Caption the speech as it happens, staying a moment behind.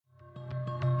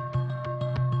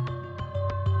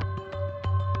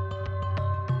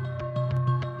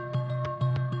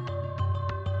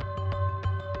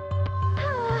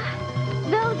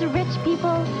those rich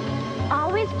people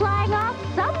always flying off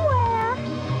somewhere.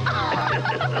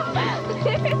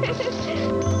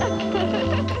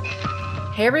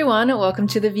 Hey everyone, welcome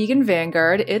to the Vegan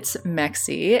Vanguard. It's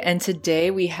Mexi, and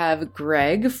today we have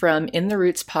Greg from In the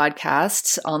Roots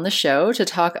podcast on the show to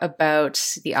talk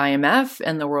about the IMF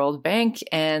and the World Bank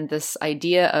and this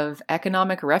idea of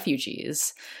economic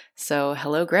refugees. So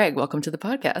hello, Greg. Welcome to the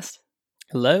podcast.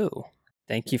 Hello.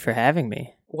 Thank you for having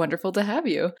me. Wonderful to have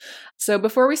you. So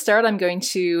before we start, I'm going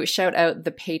to shout out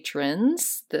the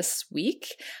patrons this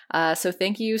week. So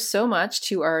thank you so much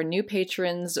to our new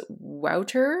patrons,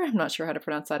 Wouter, I'm not sure how to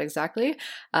pronounce that exactly,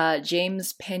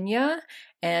 James Pena,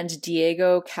 and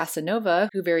Diego Casanova,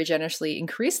 who very generously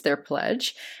increased their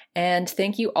pledge. And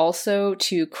thank you also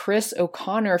to Chris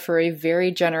O'Connor for a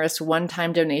very generous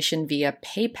one-time donation via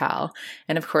PayPal.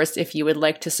 And of course, if you would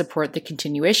like to support the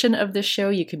continuation of this show,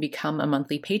 you can become a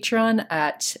monthly patron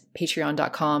at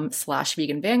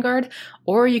patreon.com/veganvanguard,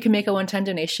 or you can make a one-time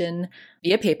donation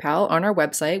via PayPal on our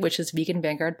website, which is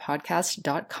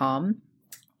veganvanguardpodcast.com.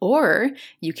 Or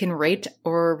you can rate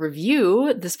or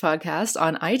review this podcast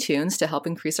on iTunes to help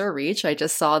increase our reach. I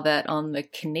just saw that on the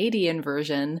Canadian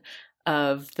version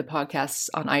of the podcasts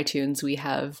on iTunes, we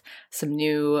have some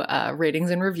new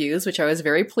ratings and reviews, which I was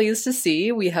very pleased to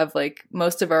see. We have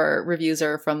most of our reviews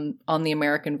are from on the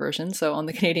American version. So on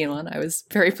the Canadian one, I was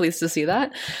very pleased to see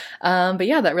that. But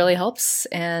yeah, that really helps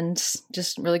and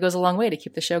just really goes a long way to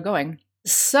keep the show going.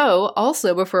 So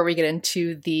also before we get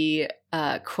into the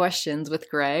questions with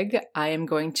Greg, I am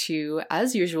going to,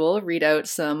 as usual, read out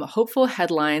some hopeful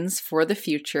headlines for the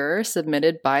future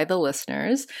submitted by the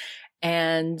listeners.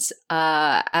 And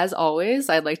as always,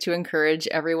 I'd like to encourage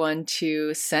everyone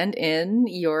to send in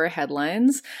your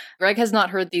headlines. Greg has not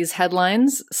heard these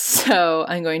headlines, so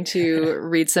I'm going to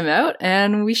read some out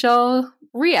and we shall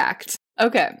react.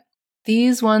 Okay.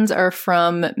 These ones are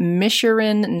from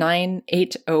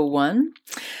Mishurin9801.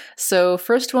 So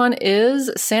first one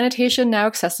is sanitation now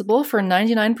accessible for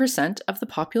 99% of the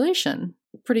population.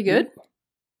 Pretty good.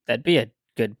 That'd be a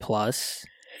good plus.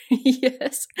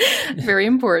 Yes, very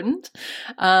important.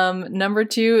 Number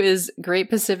 2 is Great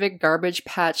Pacific Garbage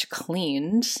Patch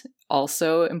cleaned.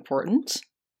 Also important.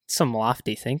 Some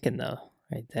lofty thinking though,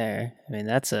 right there. I mean,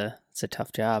 it's a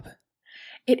tough job.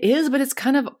 It is, but it's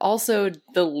kind of also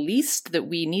the least that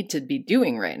we need to be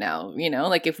doing right now. You know,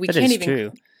 like if we can't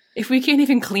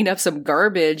even clean up some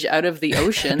garbage out of the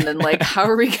ocean, then how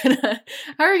are we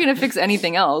gonna fix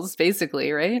anything else?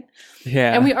 Basically, right?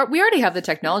 Yeah. And we already have the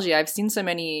technology. I've seen so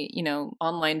many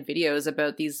online videos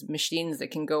about these machines that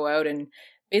can go out and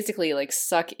basically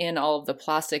suck in all of the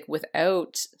plastic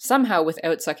without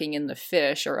sucking in the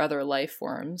fish or other life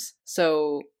forms.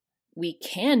 So we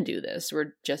can do this.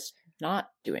 We're just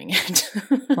not doing it.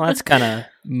 Well, that's kind of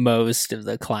most of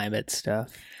the climate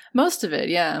stuff. Most of it,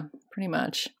 yeah, pretty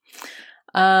much.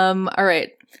 All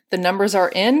right. The numbers are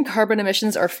in. Carbon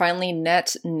emissions are finally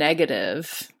net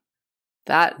negative.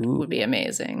 That would be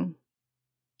amazing.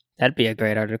 That'd be a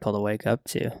great article to wake up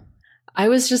to. I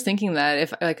was just thinking that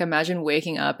if imagine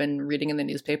waking up and reading in the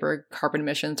newspaper, carbon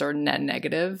emissions are net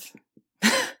negative.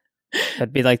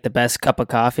 That'd be the best cup of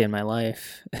coffee in my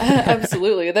life.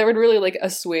 Absolutely. That would really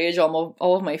assuage all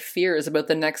of my fears about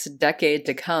the next decade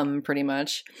to come, pretty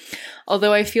much.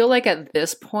 Although I feel like at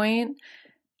this point,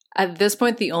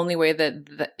 the only way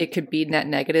that it could be net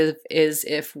negative is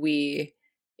if we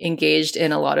engaged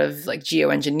in a lot of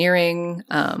geoengineering,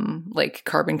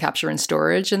 carbon capture and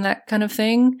storage and that kind of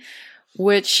thing,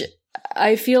 which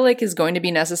I feel is going to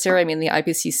be necessary. I mean, the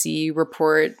IPCC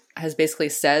report has basically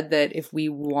said that if we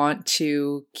want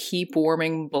to keep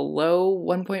warming below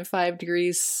 1.5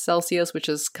 degrees Celsius, which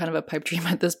is kind of a pipe dream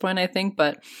at this point, I think,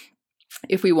 but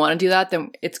if we want to do that,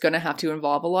 then it's going to have to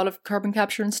involve a lot of carbon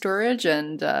capture and storage.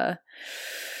 And so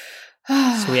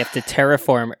we have to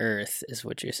terraform Earth, is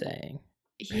what you're saying.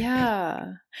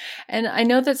 Yeah. And I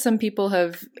know that some people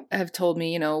have told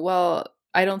me, well,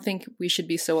 I don't think we should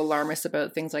be so alarmist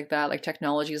about things like that, like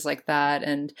technologies like that.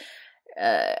 And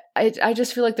I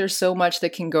just feel like there's so much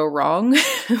that can go wrong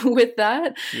with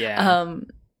that. Yeah.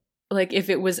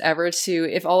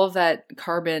 If all of that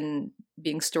carbon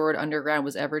being stored underground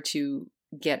was ever to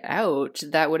get out,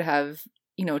 that would have,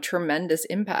 tremendous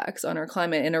impacts on our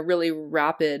climate in a really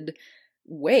rapid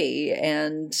way.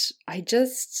 And I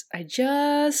just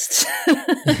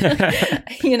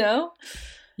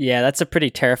Yeah, that's a pretty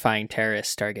terrifying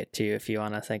terrorist target too, if you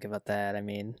want to think about that. I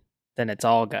mean, then it's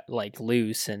all got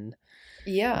loose and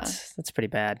yeah, that's pretty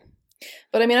bad.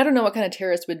 But I mean, I don't know what kind of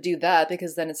terrorist would do that,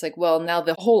 because then it's well, now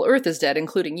the whole earth is dead,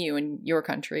 including you and your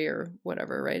country or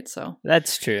whatever, right? So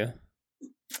that's true.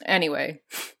 Anyway,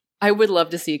 I would love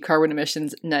to see carbon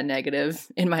emissions net negative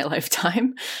in my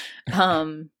lifetime.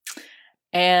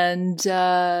 And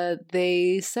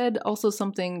they said also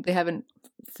something, they haven't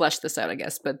fleshed this out, I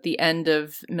guess, but the end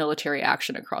of military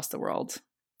action across the world.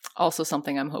 Also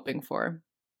something I'm hoping for.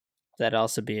 That'd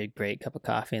also be a great cup of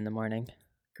coffee in the morning.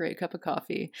 Great cup of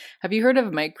coffee. Have you heard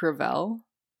of Mike Gravel?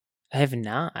 I have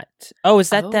not. Oh, is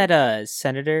that that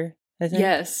senator, I think?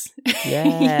 Yes.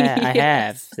 Yeah, I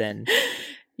have then.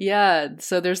 Yeah,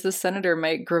 so there's this Senator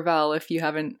Mike Gravel, if you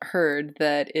haven't heard,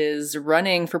 that is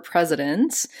running for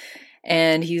president.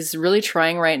 And he's really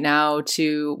trying right now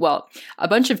to, well, a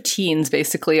bunch of teens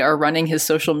basically are running his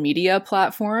social media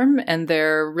platform, and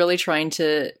they're really trying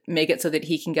to make it so that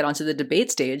he can get onto the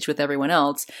debate stage with everyone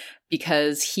else,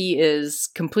 because he is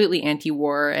completely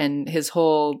anti-war, and his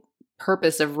whole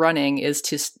purpose of running is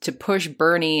to push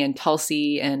Bernie and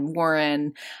Tulsi and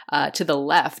Warren to the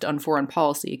left on foreign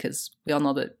policy, because we all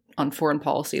know that on foreign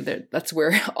policy, that's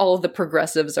where all of the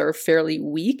progressives are fairly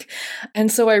weak. And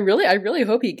so I really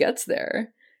hope he gets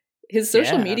there. His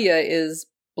social media is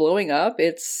blowing up.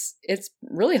 It's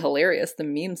really hilarious, the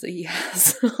memes that he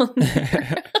has on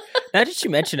there. Now that you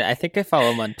mention it, I think I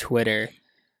follow him on Twitter.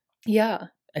 Yeah.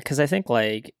 Because I think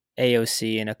like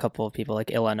AOC and a couple of people like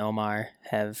Ilhan Omar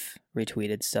have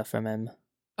retweeted stuff from him.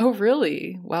 Oh,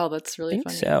 really? Wow, that's really funny. I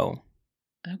think so.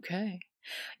 Okay.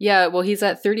 Yeah, well, he's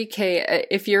at 30K.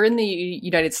 If you're in the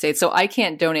United States, so I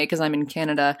can't donate because I'm in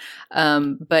Canada,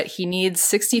 but he needs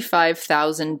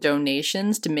 65,000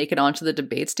 donations to make it onto the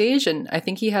debate stage, and I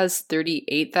think he has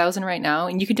 38,000 right now,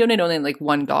 and you can donate only like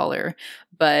 $1,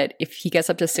 but if he gets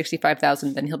up to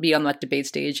 65,000, then he'll be on that debate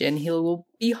stage, and he will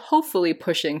be hopefully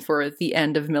pushing for the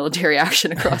end of military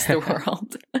action across the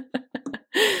world.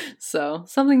 So,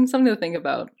 something to think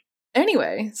about.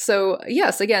 Anyway, so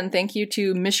yes, again, thank you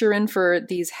to Mishurin for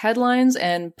these headlines,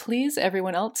 and please,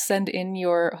 everyone else, send in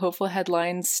your hopeful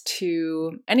headlines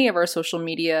to any of our social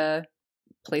media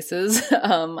places.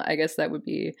 I guess that would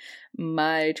be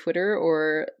my Twitter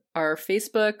or our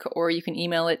Facebook, or you can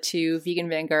email it to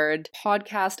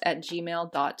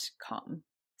veganvanguardpodcast@gmail.com.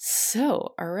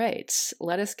 So, all right,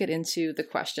 let us get into the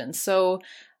questions. So,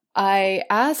 I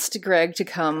asked Greg to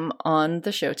come on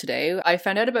the show today. I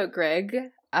found out about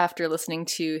Greg after listening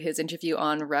to his interview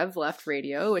on Rev Left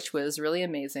Radio, which was really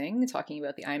amazing, talking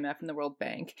about the IMF and the World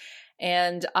Bank.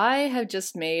 And I have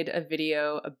just made a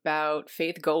video about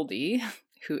Faith Goldy,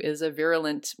 who is a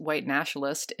virulent white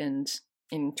nationalist in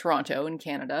Toronto, in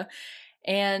Canada.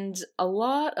 And a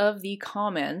lot of the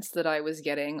comments that I was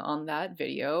getting on that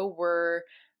video were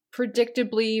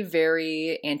predictably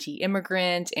very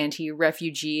anti-immigrant,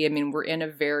 anti-refugee. I mean, we're in a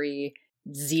very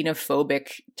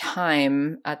xenophobic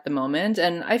time at the moment,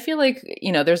 and I feel like,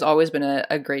 you know, there's always been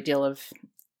a great deal of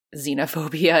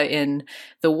xenophobia in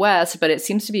the West, but it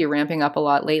seems to be ramping up a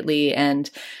lot lately,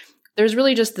 and there's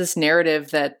really just this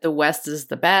narrative that the West is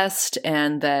the best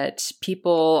and that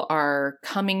people are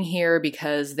coming here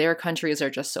because their countries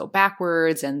are just so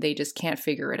backwards and they just can't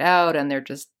figure it out, and they're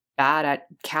just bad at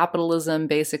capitalism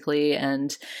basically,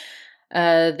 and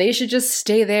they should just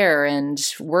stay there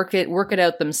and work it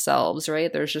out themselves,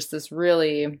 right? There's just this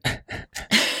really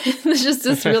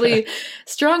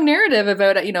strong narrative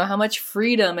about, you know, how much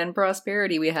freedom and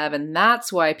prosperity we have, and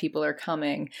that's why people are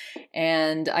coming.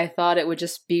 And I thought it would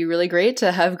just be really great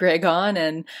to have Greg on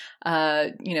and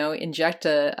you know, inject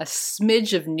a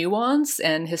smidge of nuance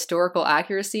and historical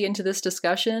accuracy into this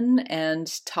discussion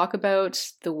and talk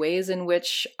about the ways in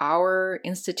which our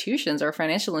institutions, our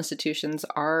financial institutions,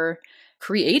 are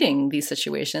creating these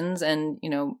situations, and, you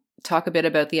know, talk a bit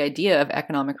about the idea of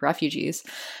economic refugees.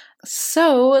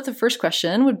 So the first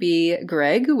question would be,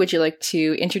 Greg, would you like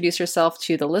to introduce yourself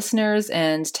to the listeners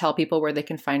and tell people where they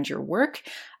can find your work?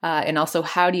 And also,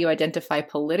 how do you identify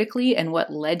politically, and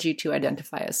what led you to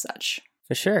identify as such?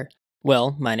 For sure.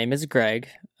 Well, my name is Greg.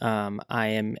 I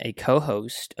am a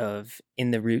co-host of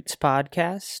In the Roots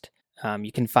podcast.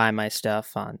 You can find my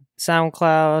stuff on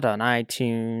SoundCloud, on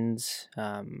iTunes,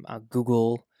 on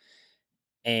Google,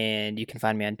 and you can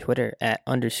find me on Twitter at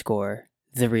 _TheRealGreg_.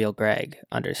 It's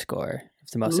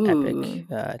the most epic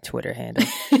Twitter handle.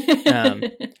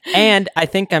 And I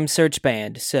think I'm search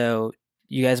banned, so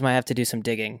you guys might have to do some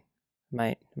digging.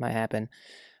 Might happen.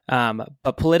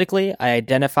 But politically, I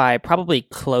identify probably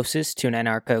closest to an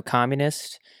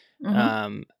anarcho-communist.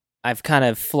 Mm-hmm. I've kind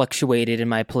of fluctuated in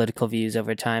my political views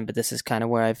over time, but this is kind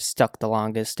of where I've stuck the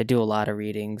longest. I do a lot of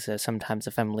readings. Sometimes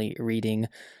if I'm reading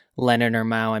Lenin or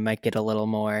Mao, I might get a little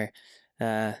more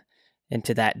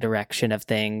into that direction of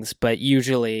things. But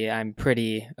usually I'm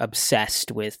pretty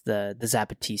obsessed with the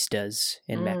Zapatistas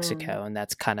in Mexico, and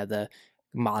that's kind of the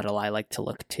model I like to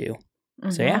look to.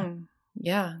 Mm-hmm. So yeah.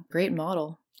 Yeah, great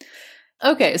model.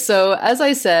 Okay, so as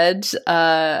I said,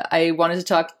 I wanted to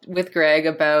talk with Greg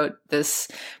about this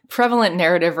prevalent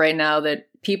narrative right now that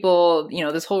people,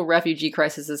 this whole refugee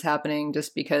crisis is happening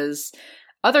just because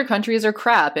other countries are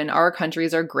crap and our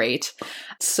countries are great.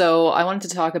 So I wanted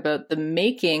to talk about the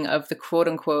making of the quote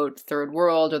unquote third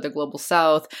world or the global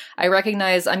south. I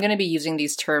recognize I'm going to be using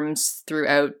these terms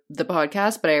throughout the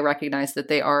podcast, but I recognize that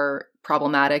they are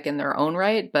problematic in their own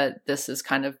right, but this is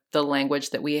kind of the language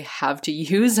that we have to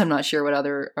use. I'm not sure what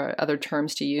other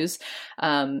terms to use.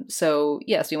 So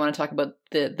yes, we want to talk about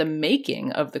the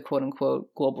making of the quote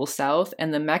unquote global south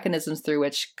and the mechanisms through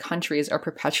which countries are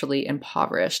perpetually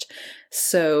impoverished.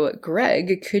 So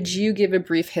Greg, could you give a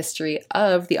brief history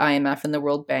of the IMF and the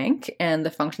World Bank and the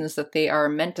functions that they are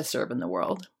meant to serve in the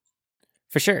world?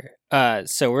 For sure.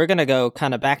 So we're going to go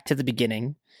kind of back to the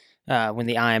beginning. When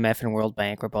the IMF and World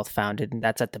Bank were both founded, and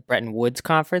that's at the Bretton Woods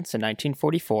Conference in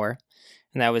 1944.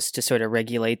 And that was to sort of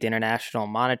regulate the international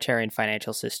monetary and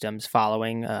financial systems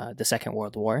following the Second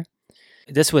World War.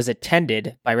 This was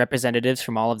attended by representatives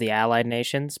from all of the Allied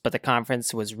nations, but the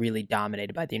conference was really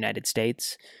dominated by the United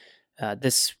States.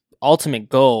 This ultimate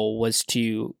goal was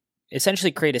to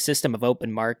essentially create a system of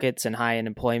open markets and high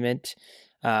unemployment,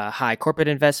 high corporate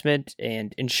investment,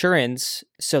 and insurance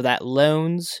so that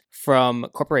loans from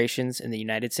corporations in the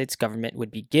United States government would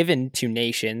be given to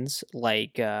nations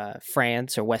like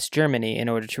France or West Germany in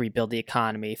order to rebuild the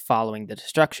economy following the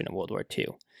destruction of World War II.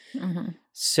 Mm-hmm.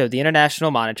 So the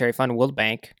International Monetary Fund, World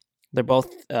Bank, they're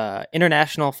both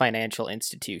international financial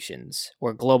institutions,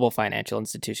 or global financial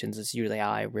institutions is usually how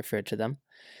I refer to them.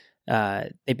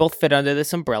 They both fit under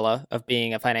this umbrella of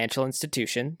being a financial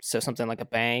institution, so something like a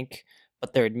bank,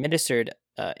 but they're administered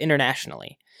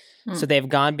internationally. So they've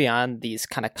gone beyond these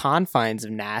kind of confines of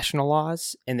national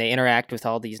laws, and they interact with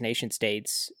all these nation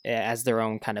states as their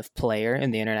own kind of player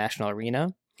in the international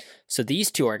arena. So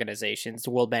these two organizations, the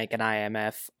World Bank and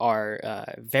IMF, are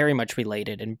very much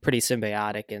related and pretty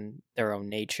symbiotic in their own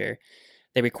nature.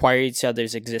 They require each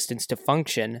other's existence to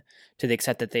function to the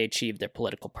extent that they achieve their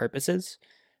political purposes.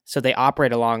 So they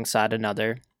operate alongside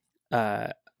another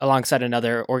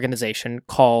organization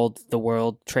called the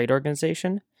World Trade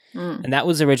Organization. And that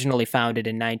was originally founded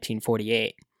in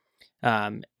 1948.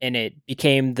 And it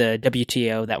became the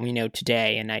WTO that we know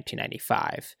today in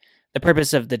 1995. The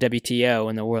purpose of the WTO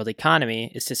and the world economy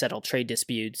is to settle trade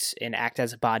disputes and act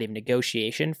as a body of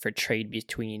negotiation for trade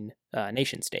between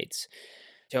nation states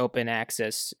to open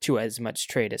access to as much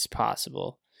trade as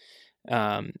possible.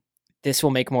 This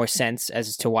will make more sense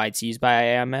as to why it's used by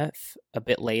IMF a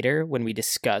bit later when we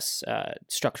discuss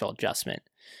structural adjustment.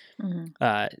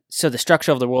 So the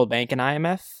structure of the World Bank and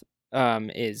IMF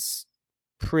is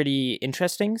pretty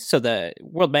interesting. So the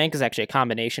World Bank is actually a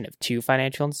combination of two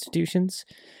financial institutions.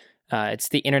 It's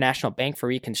the International Bank for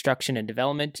Reconstruction and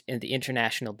Development and the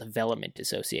International Development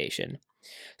Association.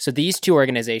 So these two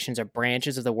organizations are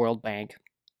branches of the World Bank,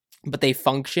 but they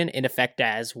function in effect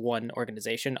as one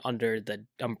organization under the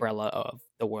umbrella of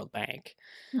the World Bank.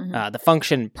 The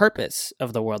function purpose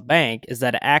of the World Bank is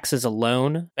that it acts as a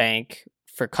loan bank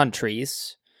for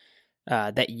countries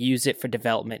that use it for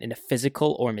development in a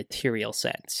physical or material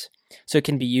sense. So it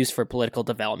can be used for political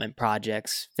development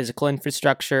projects, physical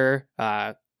infrastructure,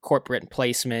 corporate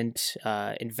placement,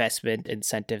 investment,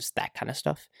 incentives, that kind of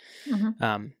stuff.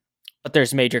 But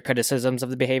there's major criticisms of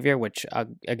the behavior, which,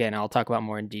 again, I'll talk about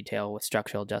more in detail with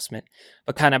structural adjustment.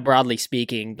 But kind of broadly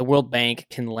speaking, the World Bank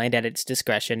can lend at its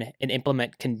discretion and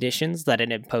implement conditions that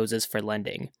it imposes for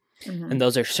lending. And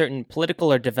those are certain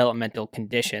political or developmental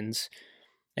conditions.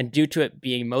 And due to it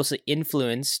being mostly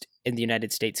influenced in the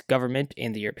United States government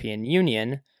and the European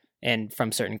Union, and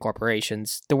from certain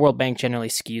corporations, the World Bank generally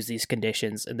skews these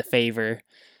conditions in the favor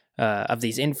of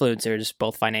these influencers,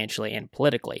 both financially and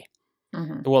politically.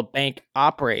 The World Bank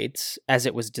operates as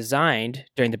it was designed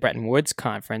during the Bretton Woods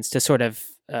Conference to sort of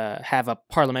have a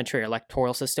parliamentary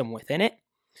electoral system within it.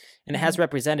 And it has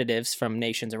representatives from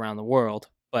nations around the world,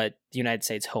 but the United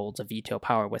States holds a veto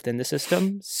power within the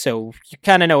system. So you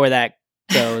kind of know where that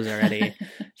goes already,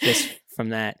 just from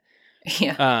that.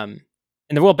 Yeah.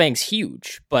 And the World Bank's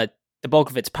huge, but the bulk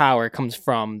of its power comes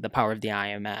from the power of the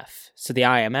IMF. So the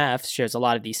IMF shares a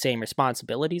lot of these same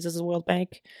responsibilities as the World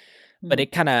Bank, but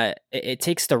it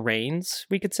takes the reins,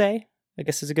 we could say, I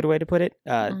guess is a good way to put it.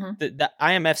 The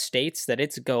IMF states that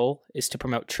its goal is to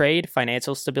promote trade,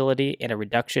 financial stability, and a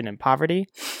reduction in poverty,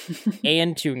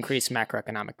 and to increase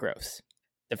macroeconomic growth.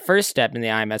 The first step in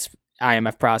the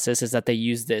IMF process is that they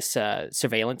use this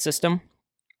surveillance system,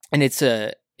 and it's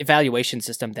evaluation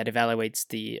system that evaluates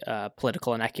the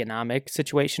political and economic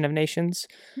situation of nations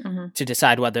to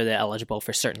decide whether they're eligible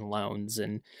for certain loans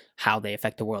and how they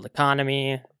affect the world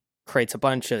economy. Creates a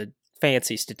bunch of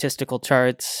fancy statistical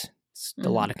charts. It's a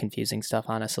lot of confusing stuff,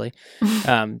 honestly.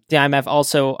 The IMF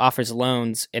also offers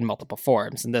loans in multiple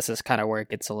forms, and this is kind of where it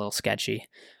gets a little sketchy.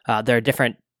 There are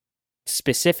different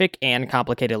specific and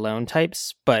complicated loan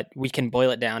types, but we can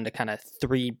boil it down to kind of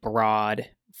three broad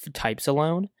types of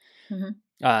loan.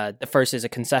 The first is a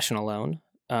concessional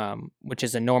loan, which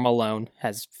is a normal loan,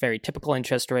 has very typical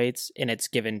interest rates, and it's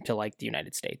given to like the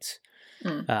United States.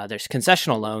 There's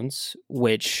concessional loans,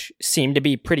 which seem to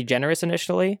be pretty generous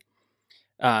initially.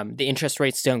 The interest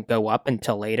rates don't go up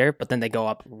until later, but then they go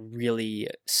up really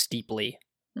steeply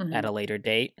at a later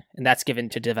date. And that's given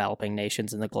to developing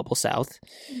nations in the global south.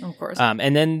 Of course.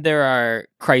 And then there are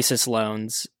crisis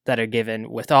loans that are given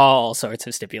with all sorts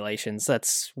of stipulations.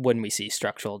 That's when we see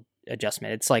structural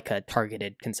adjustment. It's like a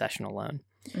targeted concessional loan.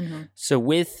 So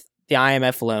with the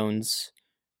IMF loans,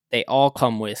 they all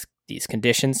come with these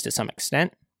conditions to some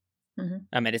extent.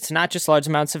 And it's not just large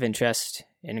amounts of interest.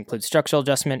 It includes structural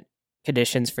adjustment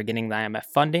conditions for getting the IMF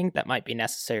funding that might be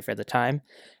necessary for the time.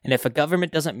 And if a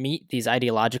government doesn't meet these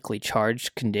ideologically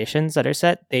charged conditions that are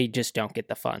set, they just don't get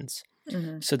the funds.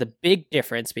 So the big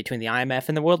difference between the IMF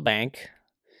and the World Bank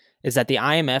is that the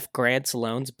IMF grants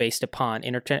loans based upon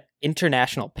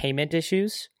international payment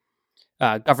issues.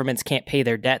 Governments can't pay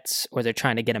their debts, or they're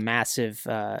trying to get a massive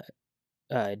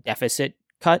deficit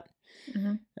cut.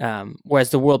 Whereas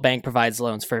the World Bank provides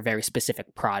loans for a very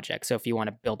specific project. So if you want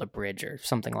to build a bridge or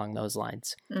something along those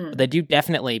lines. But they do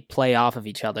definitely play off of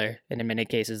each other. And in many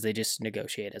cases, they just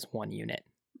negotiate as one unit.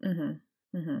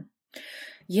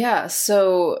 Yeah,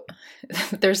 so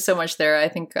there's so much there. I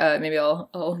think maybe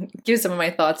I'll give some of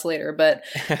my thoughts later. But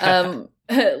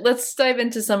let's dive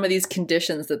into some of these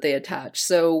conditions that they attach.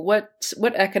 So what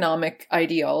economic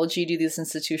ideology do these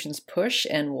institutions push,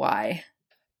 and why?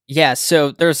 Yeah,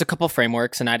 so there's a couple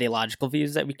frameworks and ideological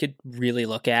views that we could really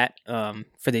look at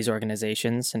for these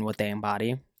organizations and what they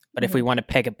embody. But if we want to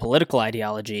peg a political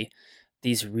ideology,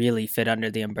 these really fit under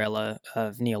the umbrella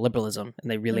of neoliberalism,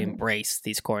 and they really embrace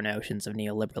these core notions of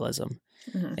neoliberalism.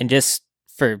 And just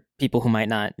for people who might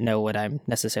not know what I'm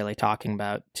necessarily talking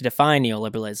about, to define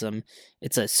neoliberalism,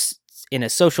 in a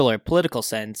social or political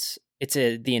sense, it's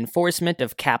the enforcement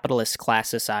of capitalist class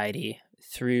society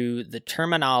through the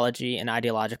terminology and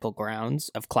ideological grounds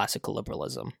of classical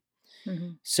liberalism.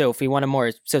 So if we want a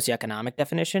more socioeconomic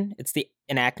definition, it's the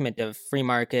enactment of free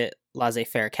market,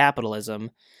 laissez-faire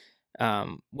capitalism,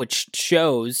 which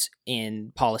shows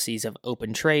in policies of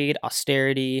open trade,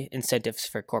 austerity, incentives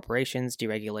for corporations,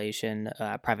 deregulation,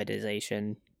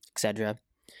 privatization, etc.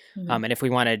 And if we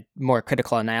wanted more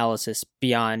critical analysis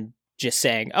beyond just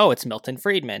saying, oh, it's Milton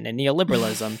Friedman and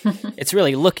neoliberalism, it's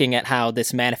really looking at how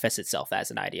this manifests itself as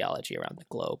an ideology around the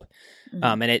globe.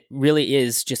 And it really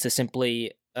is just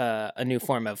simply a new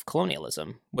form of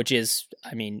colonialism, which is,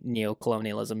 I mean,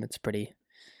 neocolonialism. It's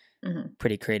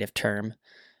pretty creative term.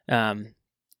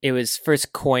 It was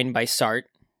first coined by Sartre,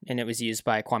 and it was used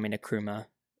by Kwame Nkrumah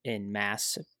in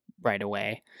mass right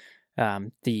away.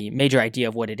 The major idea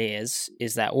of what it is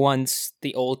that once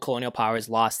the old colonial powers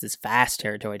lost this vast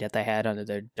territory that they had under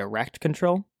their direct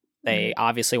control, they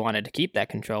obviously wanted to keep that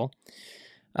control.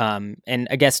 And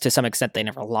I guess to some extent they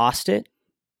never lost it,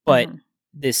 but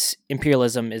this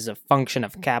imperialism is a function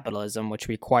of capitalism, which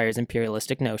requires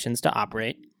imperialistic notions to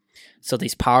operate. So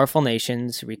these powerful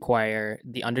nations require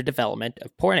the underdevelopment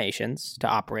of poor nations to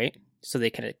operate so they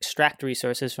can extract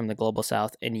resources from the global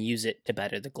south and use it to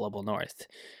better the global north.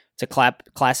 It's a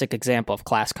classic example of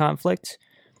class conflict,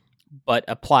 but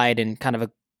applied in kind of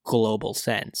a global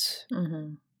sense.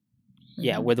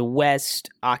 Yeah, where the West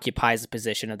occupies the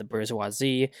position of the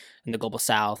bourgeoisie and the global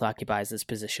south occupies this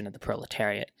position of the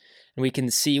proletariat. And we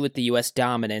can see with the U.S.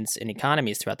 dominance in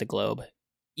economies throughout the globe,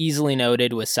 easily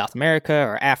noted with South America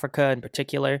or Africa in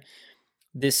particular,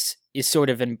 this is sort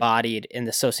of embodied in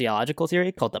the sociological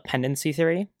theory called dependency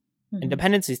theory. And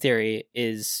dependency theory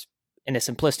is, in a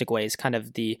simplistic way, is kind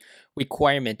of the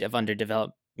requirement of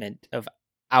underdevelopment of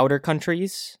outer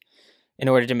countries in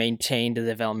order to maintain the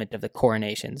development of the core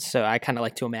nations. So I kind of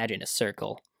like to imagine a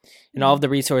circle, and all of the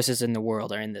resources in the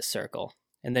world are in this circle.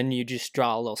 And then you just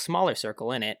draw a little smaller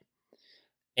circle in it,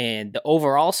 and the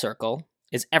overall circle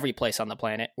is every place on the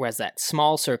planet, whereas that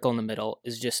small circle in the middle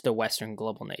is just the Western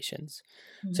global nations.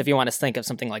 So if you want to think of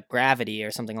something like gravity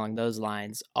or something along those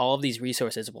lines, all of these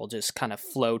resources will just kind of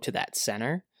flow to that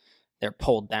center. They're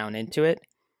pulled down into it.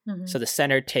 So the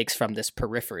center takes from this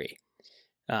periphery.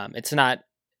 It's not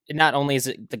not only is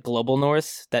it the global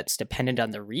north that's dependent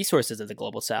on the resources of the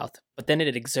global south, but then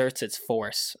it exerts its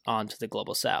force onto the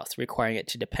global south, requiring it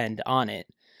to depend on it.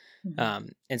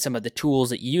 And some of the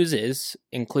tools it uses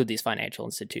include these financial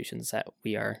institutions that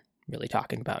we are really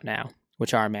talking about now,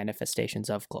 which are manifestations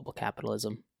of global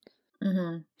capitalism.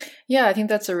 Yeah, I think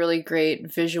that's a really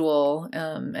great visual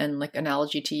and like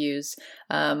analogy to use.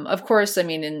 Of course, I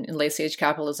mean, in late stage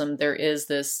capitalism, there is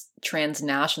this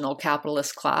transnational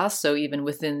capitalist class. So even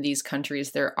within these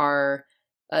countries, there are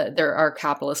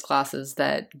capitalist classes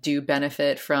that do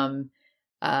benefit from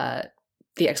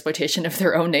the exploitation of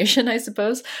their own nation, I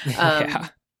suppose. Yeah.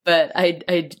 But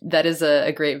I that is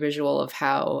a great visual of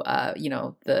how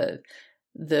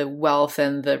the wealth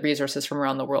and the resources from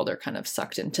around the world are kind of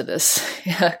sucked into this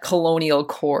colonial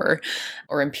core,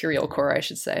 or imperial core, I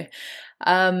should say.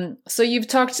 So you've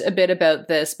talked a bit about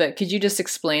this, but could you just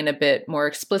explain a bit more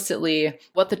explicitly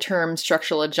what the term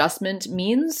structural adjustment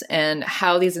means and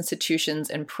how these institutions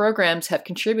and programs have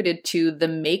contributed to the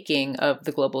making of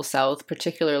the global south,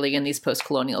 particularly in these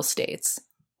post-colonial states?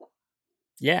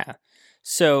 Yeah.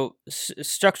 So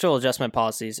structural adjustment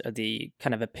policies are the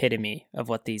kind of epitome of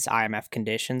what these IMF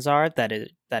conditions are that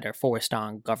are forced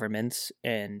on governments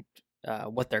and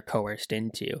what they're coerced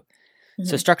into.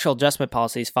 So structural adjustment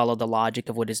policies follow the logic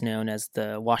of what is known as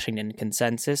the Washington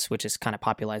Consensus, which is kind of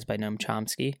popularized by Noam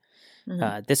Chomsky.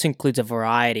 This includes a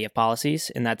variety of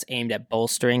policies, and that's aimed at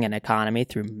bolstering an economy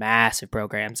through massive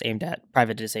programs aimed at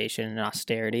privatization and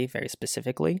austerity, very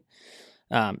specifically.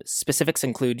 Specifics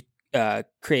include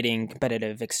creating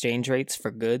competitive exchange rates for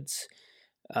goods,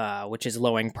 which is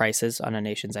lowering prices on a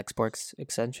nation's exports,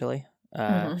 essentially,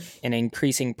 and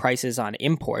increasing prices on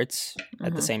imports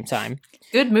at the same time.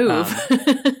 Good move.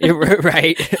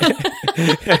 Right.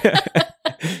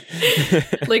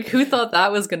 Like, who thought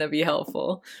that was going to be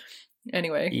helpful?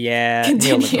 Anyway. Yeah.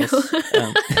 Continue.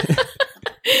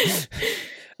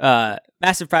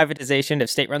 Massive privatization of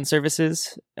state-run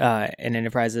services and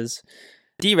enterprises.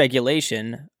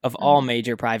 Deregulation of all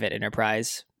major private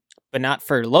enterprise, but not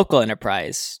for local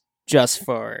enterprise, just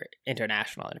for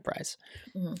international enterprise.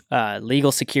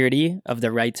 Legal security of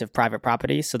the rights of private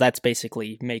property. So that's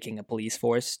basically making a police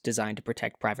force designed to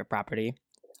protect private property.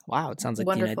 Wow, it sounds like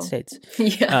Wonderful. the United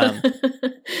States. Yeah.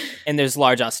 And there's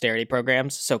large austerity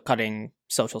programs, so cutting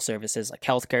social services like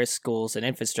healthcare, schools, and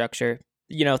infrastructure.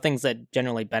 Things that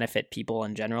generally benefit people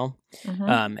in general.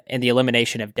 And the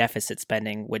elimination of deficit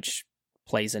spending, which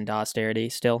plays into austerity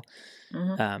still.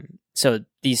 So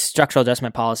these structural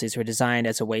adjustment policies were designed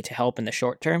as a way to help in the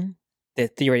short term. The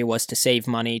theory was to save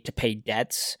money to pay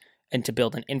debts and to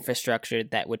build an infrastructure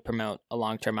that would promote a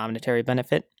long-term monetary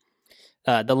benefit.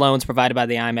 The loans provided by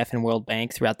the IMF and World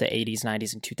Bank throughout the 80s,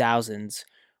 90s, and 2000s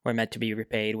were meant to be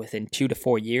repaid within 2 to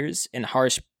 4 years, and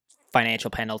harsh financial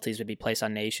penalties would be placed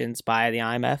on nations by the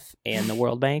IMF and the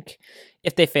World Bank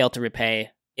if they failed to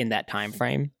repay in that time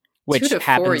frame. Which 2 to 4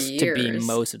 happens years. to be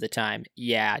most of the time.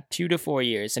 Yeah, 2 to 4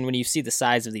 years. And when you see the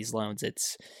size of these loans,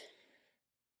 it's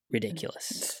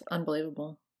ridiculous. It's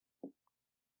unbelievable.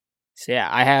 So yeah,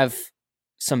 I have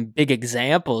some big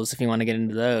examples if you want to get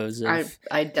into those.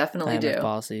 I definitely do.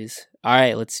 Policies. All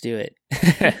right, let's do it.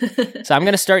 So I'm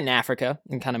going to start in Africa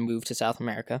and kind of move to South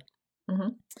America.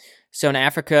 So in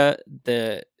Africa,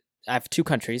 I have 2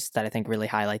 countries that I think really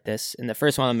highlight this. And the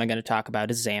first one I'm going to talk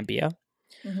about is Zambia.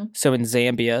 So in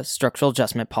Zambia, structural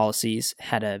adjustment policies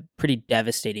had a pretty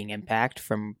devastating impact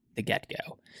from the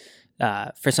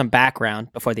get-go. For some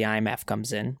background, before the IMF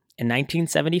comes in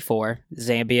 1974,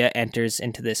 Zambia enters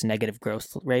into this negative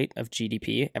growth rate of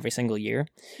GDP every single year.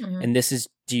 And this is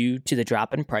due to the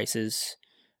drop in prices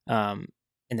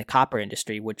in the copper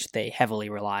industry, which they heavily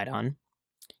relied on.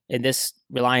 And this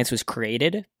reliance was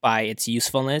created by its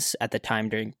usefulness at the time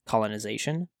during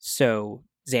colonization. So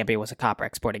Zambia was a copper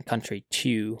exporting country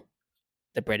to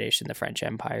the British and the French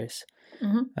empires.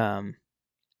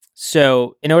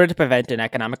 So in order to prevent an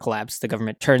economic collapse, the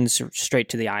government turns straight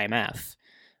to the IMF.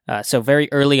 So very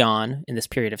early on in this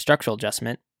period of structural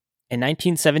adjustment, in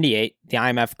 1978, the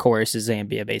IMF coerces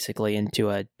Zambia basically into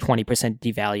a 20%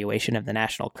 devaluation of the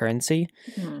national currency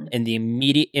and the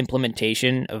immediate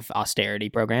implementation of austerity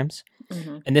programs.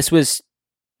 And this was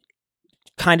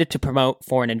kind of to promote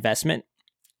foreign investment.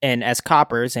 And as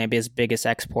copper, Zambia's biggest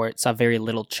export, saw very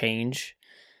little change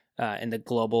in the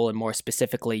global and more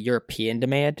specifically European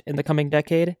demand in the coming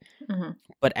decade.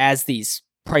 But as these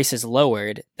prices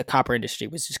lowered, the copper industry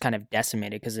was just kind of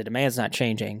decimated because the demand's not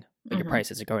changing, but your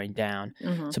prices are going down.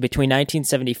 So between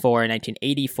 1974 and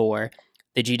 1984,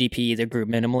 the GDP either grew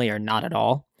minimally or not at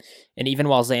all. And even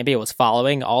while Zambia was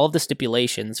following all of the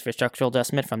stipulations for structural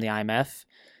adjustment from the IMF,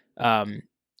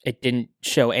 it didn't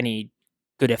show any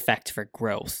good effect for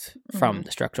growth from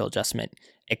the structural adjustment,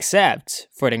 except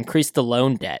for it increased the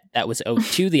loan debt that was owed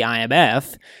to the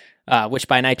IMF, which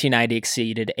by 1990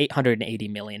 exceeded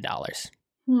 $880 million.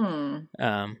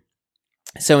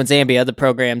 So in Zambia, the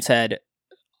programs had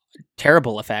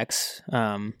terrible effects.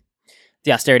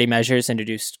 The austerity measures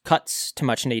introduced cuts to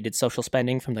much-needed social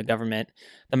spending from the government.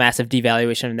 The massive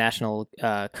devaluation of national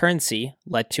currency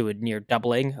led to a near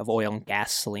doubling of oil and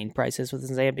gasoline prices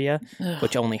within Zambia,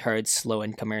 which only hurts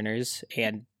low-income earners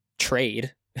and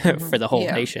trade for the whole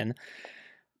nation.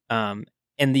 And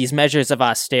these measures of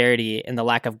austerity and the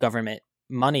lack of government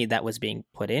money that was being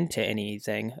put into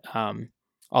anything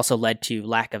also led to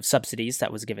lack of subsidies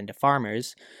that was given to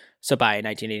farmers. So by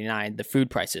 1989, the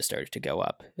food prices started to go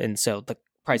up. And so the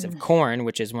price of corn,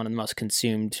 which is one of the most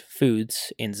consumed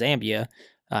foods in Zambia,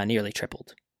 nearly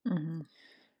tripled.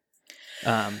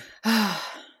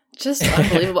 Just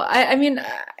unbelievable. I mean,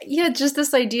 just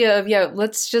this idea of,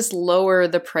 let's just lower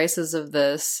the prices of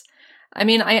this. I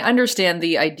mean, I understand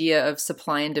the idea of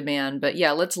supply and demand, but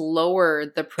let's lower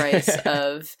the price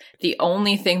of the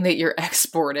only thing that you're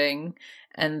exporting.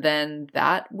 And then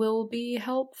that will be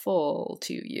helpful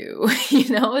to you.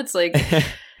 It's like,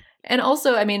 and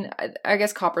also, I mean, I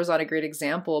guess copper's not a great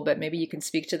example, but maybe you can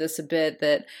speak to this a bit,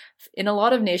 that in a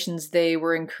lot of nations, they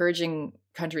were encouraging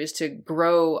countries to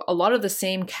grow a lot of the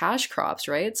same cash crops,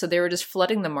 right? So they were just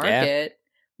flooding the market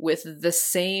with the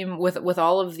same, with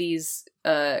all of these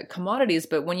commodities.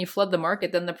 But when you flood the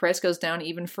market, then the price goes down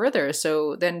even further.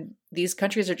 So then these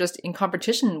countries are just in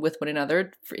competition with one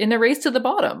another in a race to the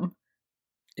bottom.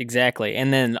 Exactly.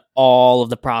 And then all of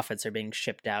the profits are being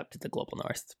shipped out to the global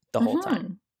north the whole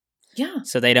time. Yeah.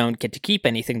 So they don't get to keep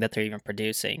anything that they're even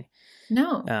producing.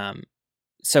 No.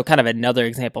 So kind of another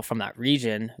example from that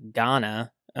region,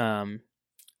 Ghana,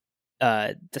 the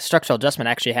structural adjustment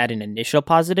actually had an initial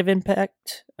positive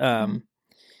impact.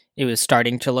 It was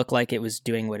starting to look like it was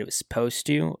doing what it was supposed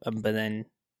to. But then,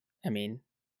 I mean,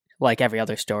 like every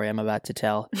other story I'm about to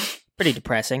tell, pretty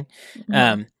depressing.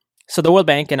 So the World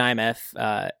Bank and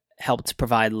IMF helped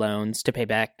provide loans to pay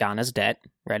back Ghana's debt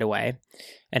right away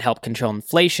and help control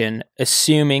inflation,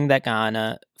 assuming that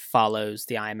Ghana follows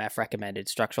the IMF recommended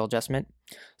structural adjustment.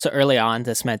 So early on,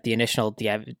 this meant the initial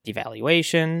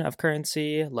devaluation of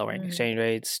currency, lowering exchange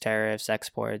rates, tariffs,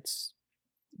 exports,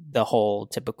 the whole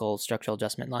typical structural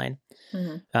adjustment line.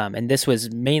 And this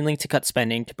was mainly to cut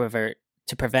spending to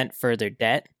prevent further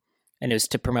debt. And it was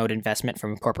to promote investment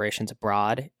from corporations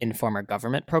abroad in former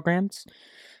government programs.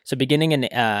 So beginning in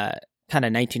kind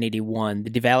of 1981, the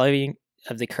devaluing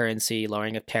of the currency,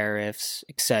 lowering of tariffs,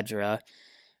 etc.,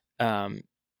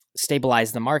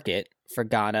 stabilized the market for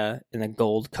Ghana in the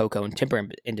gold, cocoa, and timber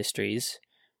industries.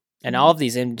 And all of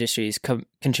these industries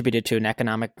contributed to an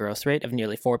economic growth rate of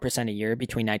nearly 4% a year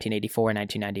between 1984 and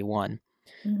 1991.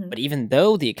 But even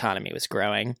though the economy was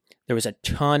growing, there was a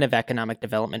ton of economic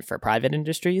development for private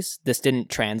industries. This didn't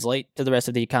translate to the rest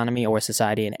of the economy or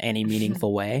society in any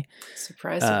meaningful way.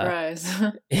 Surprise,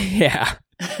 surprise. Yeah.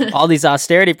 All these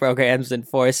austerity programs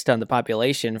enforced on the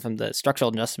population from the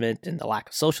structural adjustment and the lack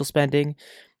of social spending,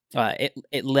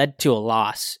 it led to a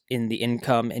loss in the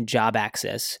income and job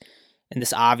access. And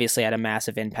this obviously had a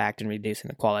massive impact in reducing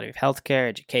the quality of healthcare,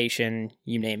 education,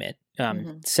 you name it.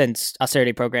 Since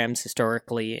austerity programs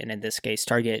historically, and in this case,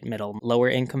 target middle lower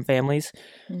income families,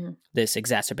 this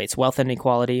exacerbates wealth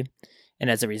inequality. And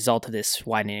as a result of this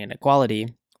widening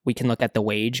inequality, we can look at the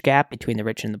wage gap between the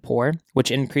rich and the poor, which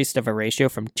increased of a ratio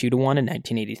from 2 to 1 in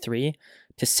 1983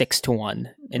 to 6 to 1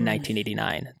 in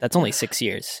 1989. That's only 6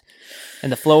 years.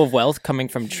 And the flow of wealth coming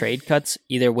from trade cuts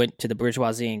either went to the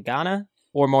bourgeoisie in Ghana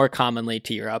or more commonly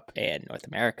to Europe and North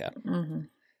America.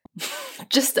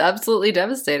 Just absolutely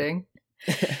devastating.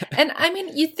 And I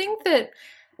mean, you think that,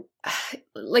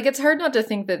 like, it's hard not to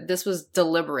think that this was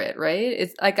deliberate, right?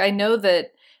 It's like, I know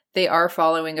that they are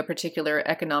following a particular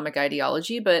economic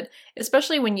ideology, but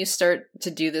especially when you start to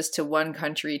do this to one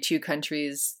country, 2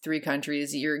 countries, 3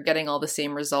 countries, you're getting all the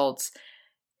same results.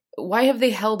 Why have they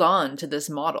held on to this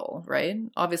model, right?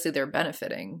 Obviously they're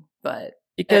benefiting, but...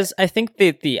 Because I think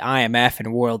that the IMF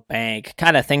and World Bank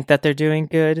kind of think that they're doing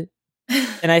good.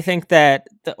 And I think that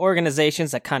the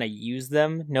organizations that kind of use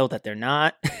them know that they're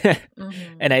not.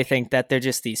 And I think that they're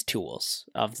just these tools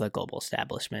of the global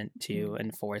establishment to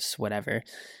enforce whatever.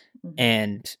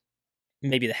 And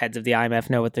maybe the heads of the IMF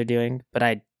know what they're doing, but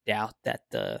I doubt that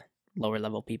the lower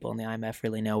level people in the IMF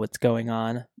really know what's going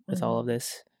on with all of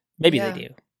this. Maybe they do,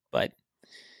 but...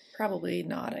 Probably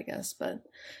not, I guess, but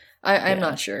I'm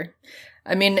not sure.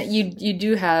 I mean, you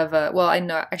do have, well, I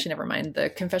know, actually, never mind.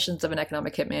 The Confessions of an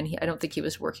Economic Hitman, I don't think he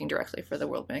was working directly for the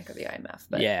World Bank or the IMF.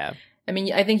 But, yeah. I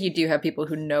mean, I think you do have people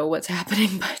who know what's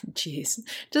happening, but geez,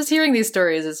 just hearing these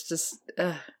stories is just.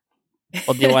 Well,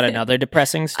 do you want another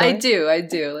depressing story? I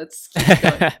do. Let's keep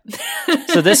going.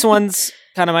 So this one's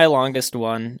kind of my longest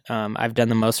one. I've done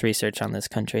the most research on this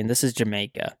country, and this is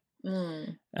Jamaica.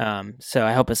 So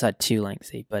I hope it's not too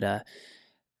lengthy, but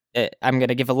I'm going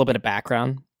to give a little bit of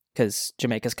background because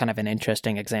Jamaica is kind of an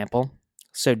interesting example.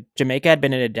 So Jamaica had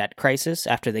been in a debt crisis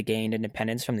after they gained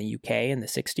independence from the UK in the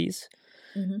 60s.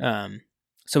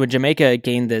 So when Jamaica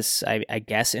gained this, I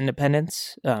guess,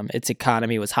 independence, its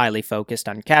economy was highly focused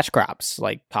on cash crops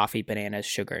like coffee, bananas,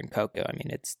 sugar, and cocoa. I mean,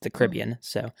 it's the Caribbean.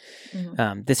 So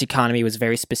this economy was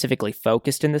very specifically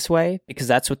focused in this way because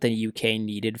that's what the UK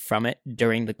needed from it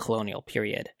during the colonial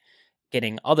period,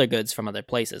 getting other goods from other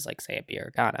places like Zambia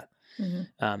or Ghana. In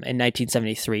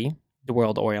 1973, the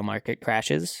world oil market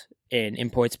crashes and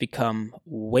imports become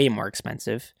way more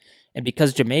expensive. And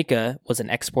because Jamaica was an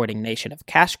exporting nation of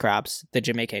cash crops, the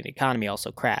Jamaican economy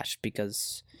also crashed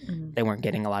because they weren't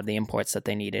getting a lot of the imports that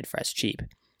they needed for as cheap.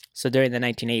 So during the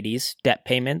 1980s, debt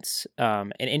payments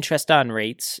and interest on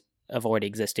rates of already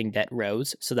existing debt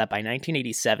rose, so that by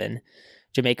 1987,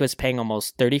 Jamaica was paying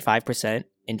almost 35%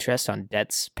 interest on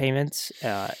debts payments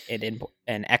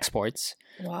and exports.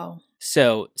 Wow.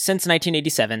 So since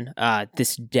 1987,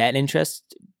 this debt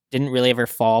interest didn't really ever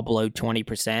fall below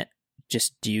 20%.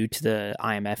 Just due to the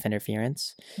IMF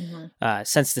interference.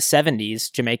 Since the 70s,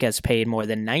 Jamaica has paid more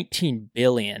than $19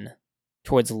 billion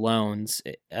towards loans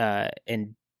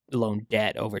and loan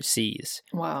debt overseas.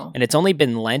 Wow. And it's only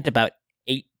been lent about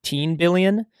 $18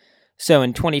 billion. So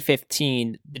in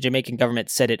 2015, the Jamaican government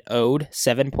said it owed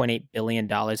 $7.8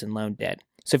 billion in loan debt.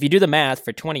 So if you do the math,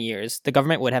 for 20 years, the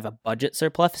government would have a budget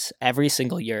surplus every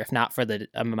single year, if not for the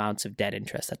amounts of debt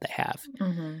interest that they have.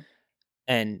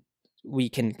 And we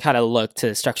can kind of look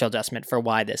to structural adjustment for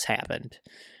why this happened.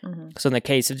 So in the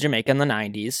case of Jamaica in the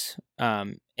 90s,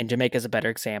 and Jamaica is a better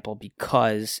example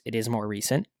because it is more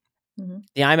recent,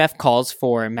 the IMF calls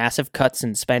for massive cuts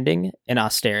in spending and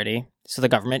austerity so the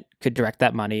government could direct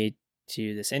that money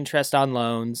to this interest on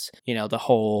loans, the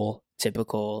whole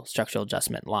typical structural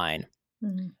adjustment line.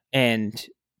 And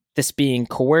this being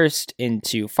coerced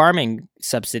into farming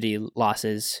subsidy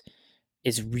losses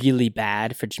is really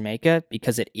bad for Jamaica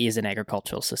because it is an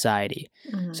agricultural society.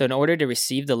 So in order to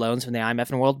receive the loans from the IMF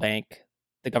and World Bank,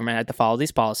 the government had to follow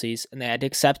these policies, and they had to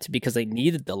accept because they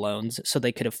needed the loans so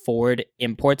they could afford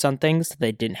imports on things that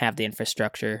they didn't have the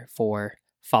infrastructure for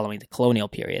following the colonial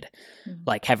period,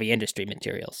 like heavy industry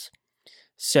materials.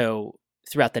 So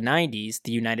throughout the 90s,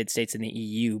 the United States and the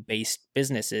EU-based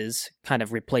businesses kind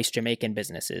of replaced Jamaican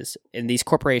businesses. And these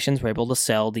corporations were able to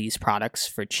sell these products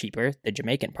for cheaper than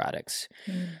Jamaican products.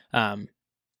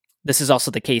 This is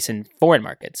also the case in foreign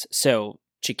markets. So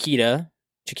Chiquita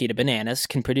Bananas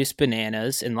can produce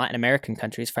bananas in Latin American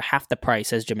countries for half the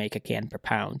price as Jamaica can per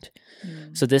pound.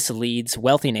 So this leads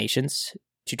wealthy nations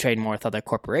to trade more with other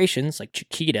corporations like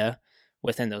Chiquita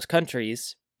within those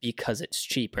countries because it's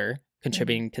cheaper,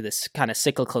 contributing to this kind of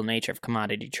cyclical nature of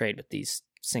commodity trade with these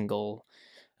single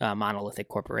monolithic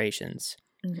corporations.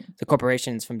 The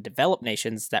corporations from developed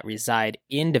nations that reside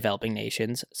in developing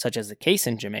nations, such as the case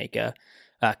in Jamaica,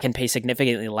 can pay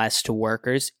significantly less to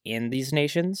workers in these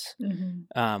nations,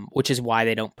 which is why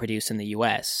they don't produce in the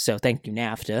U.S. So thank you,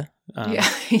 NAFTA.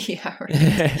 Yeah,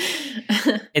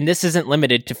 right. And this isn't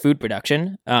limited to food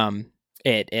production.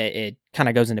 It kind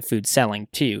of goes into food selling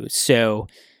too. So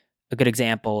a good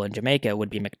example in Jamaica would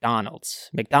be McDonald's.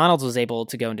 McDonald's was able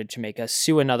to go into Jamaica,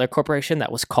 sue another corporation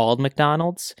that was called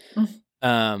McDonald's,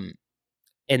 and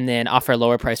then offer a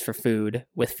lower price for food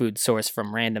with food sourced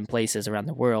from random places around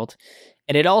the world.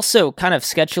 And it also kind of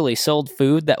sketchily sold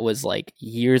food that was like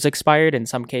years expired. In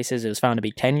some cases, it was found to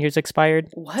be 10 years expired.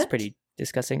 What? It's pretty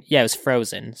disgusting. Yeah, it was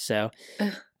frozen. So,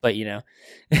 but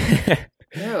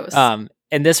Gross.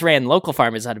 And this ran local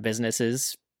farmers out of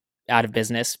business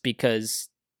because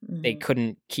they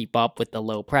couldn't keep up with the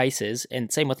low prices.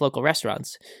 And same with local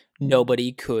restaurants.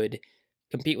 Nobody could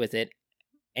compete with it.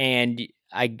 And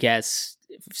I guess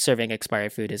serving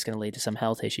expired food is going to lead to some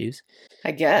health issues.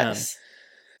 I guess.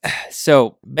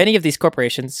 So many of these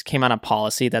corporations came on a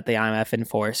policy that the IMF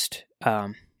enforced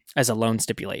as a loan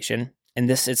stipulation. And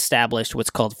this established what's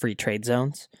called free trade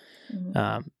zones.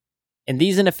 And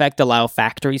these, in effect, allow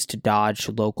factories to dodge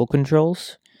local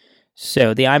controls.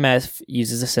 So the IMF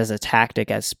uses this as a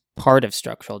tactic as part of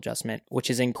structural adjustment,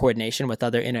 which is in coordination with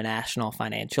other international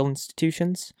financial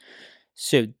institutions.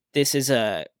 So this is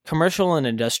a commercial and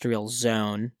industrial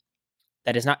zone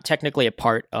that is not technically a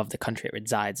part of the country it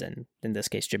resides in this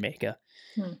case, Jamaica.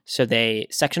 So they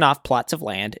section off plots of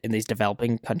land in these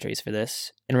developing countries for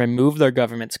this and remove their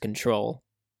government's control.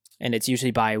 and it's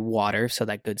usually by water so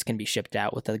that goods can be shipped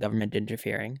out without the government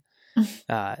interfering.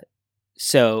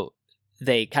 So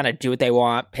they kind of do what they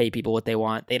want, pay people what they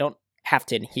want. They don't have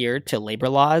to adhere to labor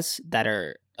laws that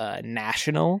are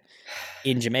national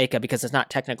in Jamaica because it's not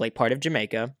technically part of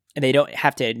Jamaica. And they don't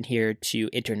have to adhere to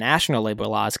international labor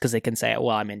laws because they can say, well,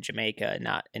 I'm in Jamaica,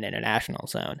 not an international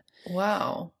zone.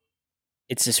 Wow.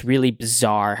 It's this really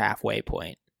bizarre halfway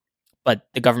point. But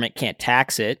the government can't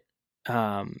tax it.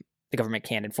 The government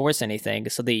can't enforce anything.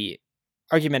 So the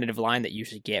argumentative line that you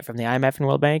usually get from the IMF and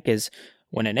World Bank is,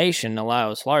 when a nation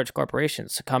allows large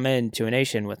corporations to come into a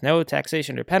nation with no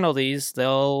taxation or penalties,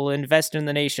 they'll invest in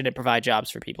the nation and provide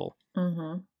jobs for people.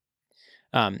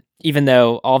 Even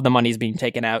though all of the money is being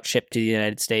taken out, shipped to the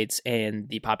United States, and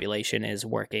the population is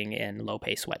working in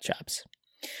low-pay sweatshops.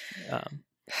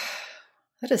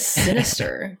 That is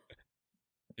sinister.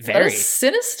 Very. That is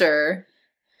sinister.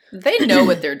 They know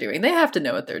what they're doing. They have to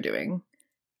know what they're doing.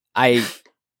 I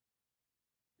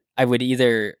would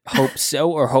either hope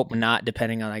so or hope not,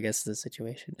 depending on, I guess, the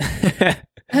situation.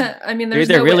 I mean, there's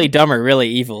they're no really way. dumb or really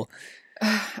evil.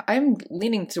 I'm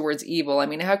leaning towards evil. I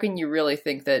mean, how can you really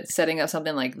think that setting up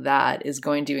something like that is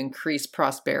going to increase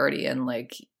prosperity and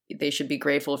like they should be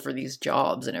grateful for these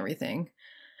jobs and everything?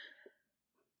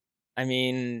 I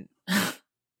mean,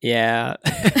 yeah.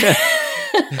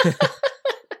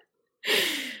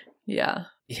 Yeah.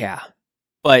 Yeah.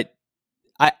 But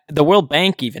the World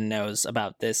Bank even knows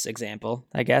about this example,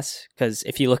 I guess, because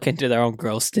if you look into their own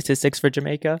growth statistics for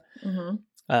Jamaica,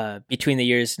 between the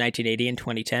years 1980 and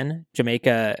 2010,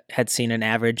 Jamaica had seen an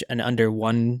under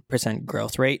 1%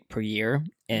 growth rate per year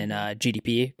in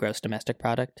GDP, gross domestic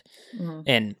product.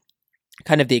 And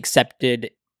kind of the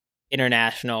accepted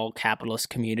international capitalist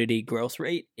community growth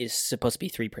rate is supposed to be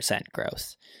 3%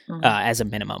 growth as a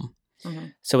minimum.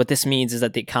 So what this means is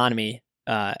that the economy,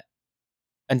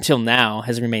 until now,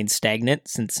 has remained stagnant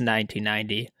since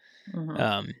 1990.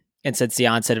 And since the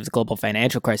onset of the global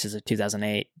financial crisis of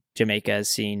 2008, Jamaica has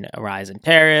seen a rise in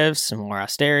tariffs and more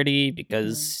austerity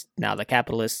because now the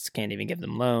capitalists can't even give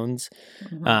them loans.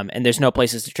 And there's no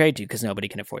places to trade to because nobody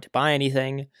can afford to buy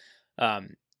anything.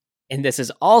 And this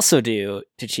is also due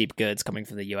to cheap goods coming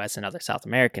from the U.S. and other South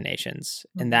American nations.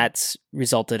 And that's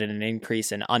resulted in an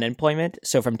increase in unemployment.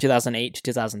 So from 2008 to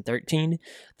 2013,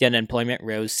 the unemployment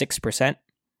rose 6%.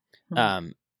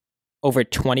 Over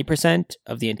 20%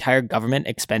 of the entire government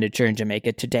expenditure in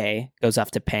Jamaica today goes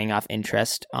off to paying off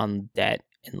interest on debt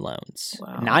and loans.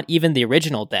 Wow. Not even the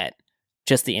original debt,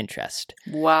 just the interest.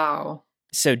 Wow.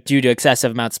 So due to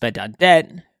excessive amounts spent on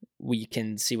debt, we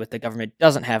can see what the government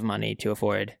doesn't have money to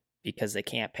afford because they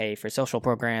can't pay for social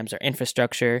programs or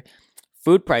infrastructure.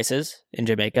 Food prices in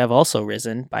Jamaica have also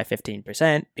risen by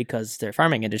 15% because their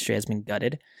farming industry has been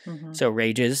gutted. So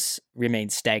wages remain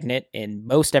stagnant in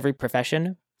most every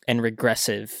profession and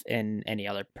regressive in any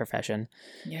other profession.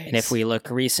 Yikes. And if we look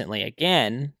recently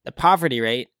again, the poverty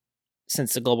rate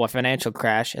since the global financial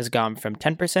crash has gone from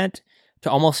 10% to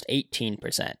almost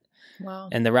 18%. Wow.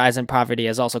 And the rise in poverty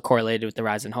has also correlated with the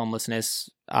rise in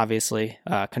homelessness, obviously,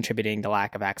 contributing to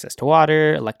lack of access to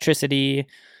water, electricity,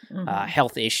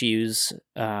 health issues,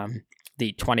 the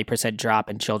 20%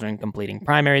 drop in children completing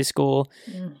primary school,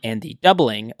 and the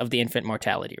doubling of the infant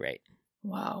mortality rate.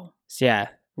 Wow. So yeah,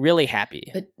 really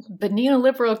happy. But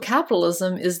neoliberal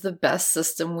capitalism is the best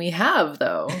system we have,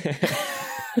 though.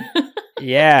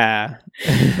 Yeah.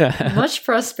 Much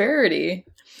prosperity.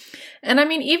 And I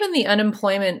mean, even the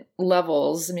unemployment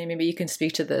levels, I mean, maybe you can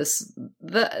speak to this,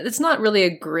 it's not really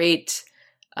a great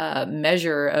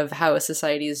measure of how a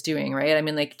society is doing, right? I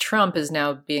mean, like Trump is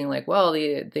now being like, well,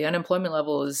 the unemployment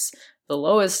level is the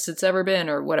lowest it's ever been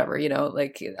or whatever, you know,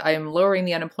 like I am lowering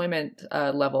the unemployment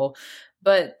level.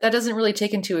 But that doesn't really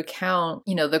take into account,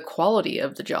 you know, the quality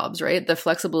of the jobs, right? The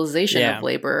flexibilization of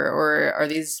labor, or are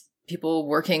these people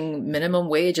working minimum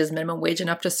wage? Is minimum wage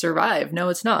enough to survive? No,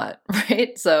 it's not,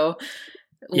 right? So,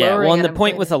 yeah. Well, and the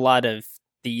point with a lot of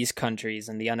these countries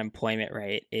and the unemployment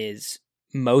rate is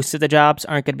most of the jobs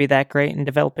aren't going to be that great in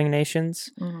developing nations.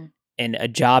 And a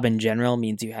job in general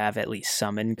means you have at least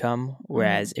some income.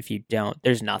 Whereas if you don't,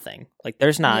 there's nothing. Like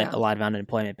there's not a lot of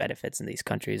unemployment benefits in these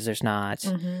countries. There's not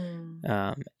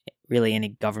really any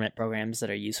government programs that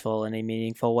are useful in a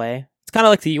meaningful way. It's kind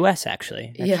of like the U.S.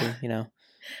 actually. You know,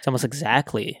 it's almost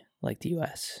exactly like the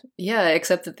U.S. Yeah,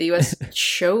 except that the U.S.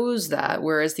 chose that,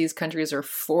 whereas these countries are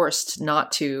forced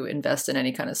not to invest in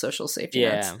any kind of social safety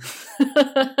nets.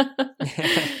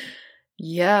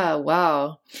 Yeah,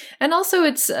 wow. And also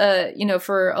it's, you know,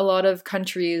 for a lot of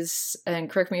countries, and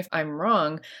correct me if I'm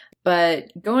wrong,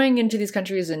 But going into these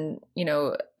countries and,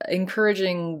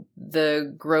 encouraging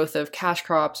the growth of cash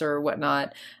crops or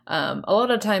whatnot, a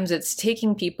lot of times it's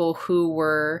taking people who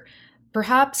were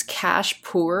perhaps cash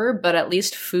poor, but at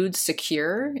least food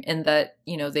secure in that,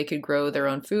 they could grow their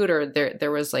own food, or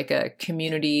there was like a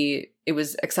community, it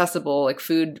was accessible, like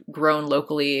food grown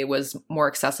locally was more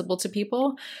accessible to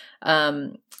people.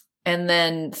 And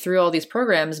then through all these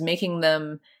programs, making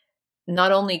them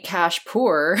not only cash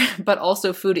poor, but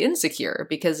also food insecure,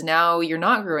 because now you're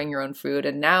not growing your own food.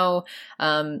 And now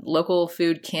local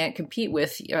food can't compete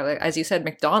with, as you said,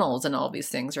 McDonald's and all these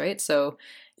things, right? So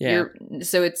you're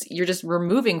just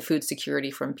removing food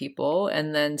security from people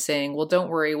and then saying, well, don't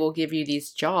worry, we'll give you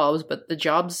these jobs, but the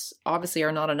jobs obviously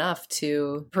are not enough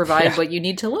to provide what you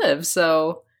need to live.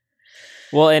 So,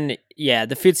 well, and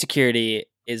the food security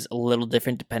is a little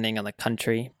different depending on the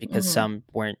country, because some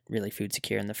weren't really food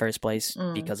secure in the first place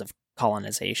because of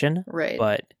colonization. Right.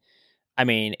 But I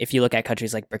mean, if you look at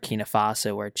countries like Burkina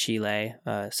Faso or Chile,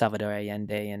 Salvador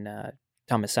Allende and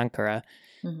Thomas Sankara,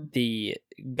 the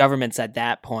governments at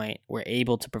that point were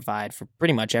able to provide for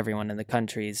pretty much everyone in the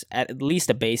countries at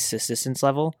least a base assistance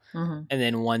level. And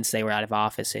then once they were out of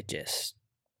office, it just,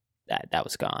 that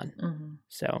was gone.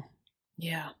 So.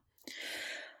 Yeah.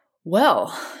 Well,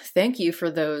 thank you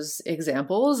for those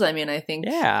examples. I mean, I think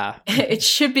it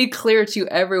should be clear to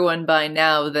everyone by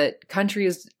now that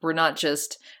countries they're not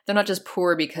just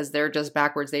poor because they're just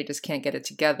backwards. They just can't get it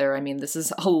together. I mean, this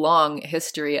is a long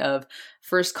history of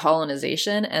first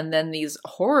colonization and then these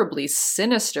horribly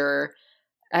sinister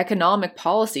economic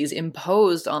policies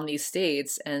imposed on these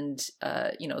states, and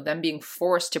them being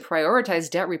forced to prioritize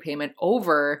debt repayment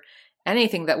over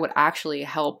anything that would actually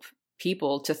help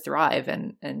people to thrive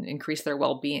and increase their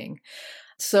well-being.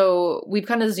 So we've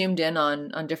kind of zoomed in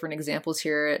on different examples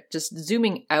here, just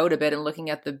zooming out a bit and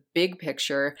looking at the big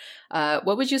picture.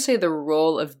 What would you say the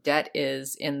role of debt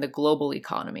is in the global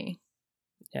economy?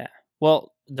 Yeah.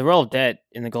 Well, the role of debt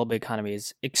in the global economy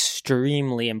is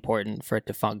extremely important for it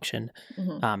to function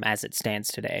as it stands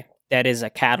today. Debt is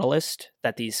a catalyst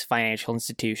that these financial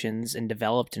institutions in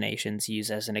developed nations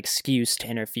use as an excuse to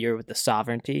interfere with the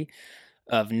sovereignty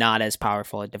of not as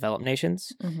powerful developed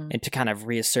nations and to kind of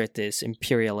reassert this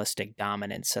imperialistic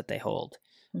dominance that they hold.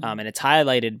 And it's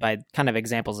highlighted by kind of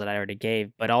examples that I already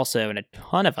gave, but also in a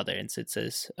ton of other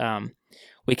instances.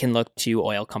 We can look to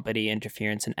oil company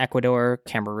interference in Ecuador,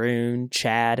 Cameroon,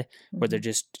 Chad, where they're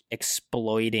just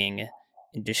exploiting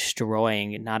and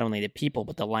destroying not only the people,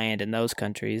 but the land in those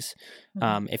countries.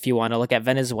 If you want to look at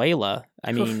Venezuela,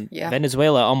 I mean,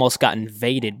 Venezuela almost got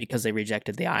invaded because they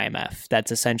rejected the IMF.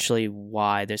 That's essentially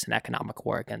why there's an economic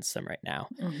war against them right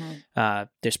now.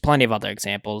 There's plenty of other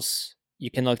examples. You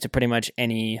can look to pretty much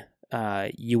any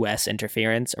U.S.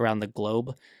 interference around the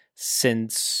globe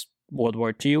since World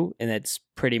War II, and it's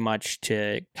pretty much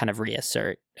to kind of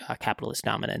reassert capitalist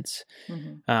dominance.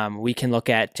 We can look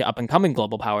at to up-and-coming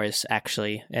global powers,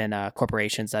 actually, and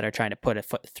corporations that are trying to put a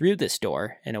foot through this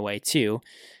door in a way, too.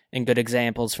 And good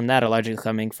examples from that are largely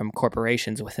coming from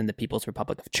corporations within the People's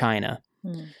Republic of China.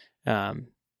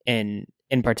 And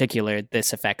in particular,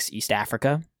 this affects East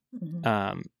Africa.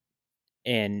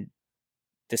 And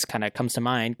this kind of comes to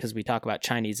mind because we talk about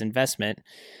Chinese investment.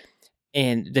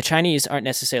 And the Chinese aren't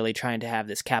necessarily trying to have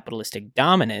this capitalistic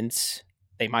dominance.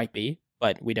 They might be,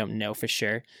 but we don't know for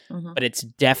sure. But it's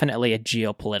definitely a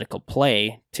geopolitical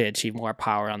play to achieve more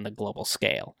power on the global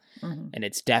scale. And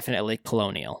it's definitely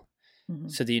colonial.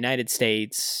 So the United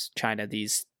States, China,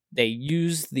 they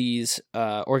use these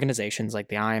organizations like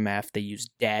the IMF, they use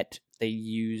debt, they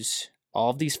use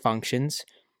all of these functions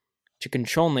to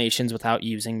control nations without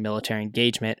using military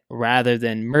engagement. Rather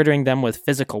than murdering them with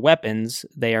physical weapons,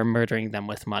 they are murdering them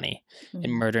with money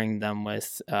and murdering them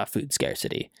with food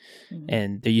scarcity.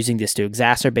 And they're using this to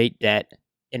exacerbate debt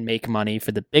and make money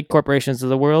for the big corporations of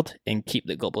the world and keep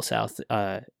the global south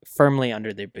firmly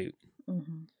under their boot.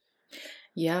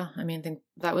 Yeah, I mean, I think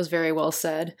that was very well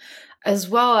said. As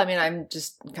well, I mean, I'm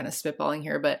just kind of spitballing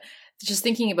here, but just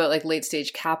thinking about like late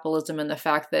stage capitalism and the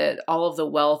fact that all of the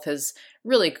wealth has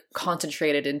really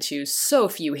concentrated into so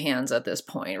few hands at this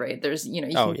point, right? There's, you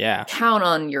can count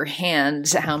on your hand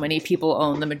how many people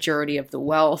own the majority of the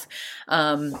wealth.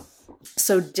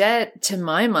 So debt, to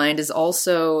my mind, is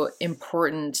also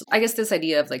important. I guess this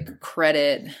idea of like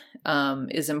credit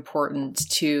is important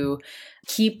to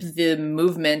keep the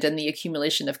movement and the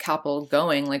accumulation of capital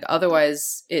going. Like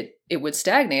otherwise it would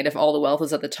stagnate if all the wealth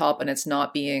is at the top and it's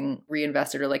not being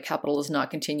reinvested, or like capital is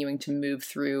not continuing to move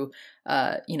through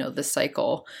the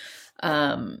cycle.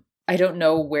 I don't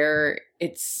know where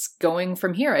it's going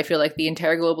from here. I feel like the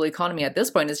entire global economy at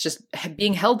this point is just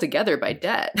being held together by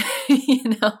debt,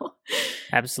 you know?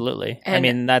 Absolutely. And- I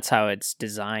mean, that's how it's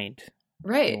designed.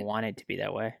 Right. We want it to be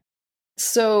that way.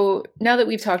 So now that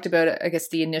we've talked about, I guess,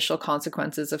 the initial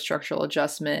consequences of structural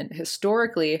adjustment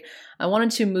historically, I wanted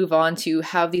to move on to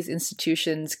how these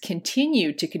institutions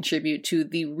continue to contribute to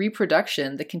the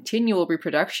reproduction, the continual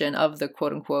reproduction of the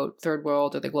quote unquote third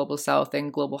world or the global south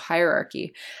and global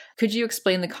hierarchy. Could you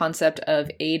explain the concept of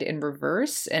aid in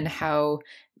reverse and how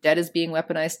debt is being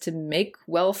weaponized to make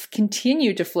wealth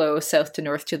continue to flow south to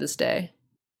north to this day?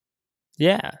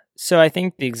 Yeah. So I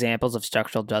think the examples of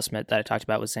structural adjustment that I talked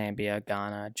about with Zambia,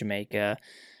 Ghana, Jamaica,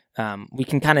 we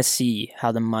can kind of see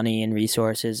how the money and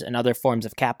resources and other forms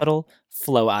of capital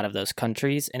flow out of those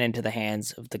countries and into the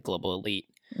hands of the global elite.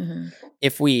 Mm-hmm.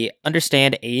 If we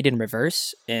understand aid in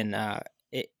reverse, and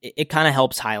it kind of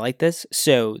helps highlight this.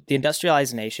 So the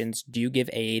industrialized nations do give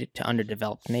aid to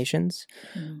underdeveloped nations,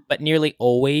 but nearly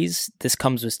always this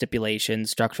comes with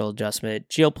stipulations, structural adjustment,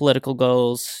 geopolitical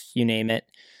goals, you name it.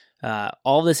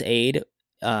 All this aid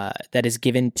that is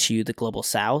given to the global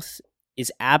south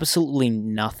is absolutely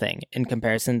nothing in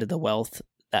comparison to the wealth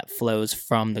that flows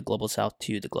from the global south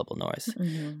to the global north.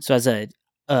 Mm-hmm. So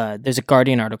there's a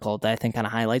Guardian article that I think kind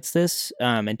of highlights this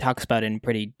and talks about it in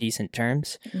pretty decent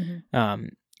terms. Mm-hmm.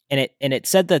 And it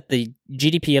said that the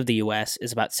GDP of the U.S.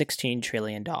 is about $16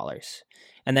 trillion,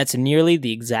 and that's nearly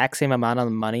the exact same amount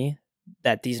of money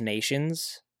that these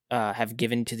nations have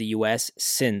given to the U.S.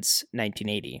 since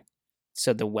 1980.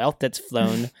 So the wealth that's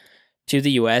flown to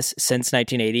the U.S. since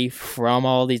 1980 from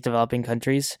all these developing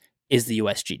countries is the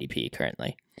U.S. GDP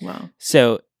currently. Wow.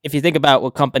 So if you think about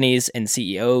what companies and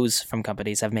CEOs from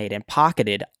companies have made and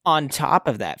pocketed on top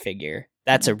of that figure,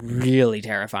 that's a really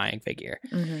terrifying figure.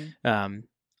 Mm-hmm.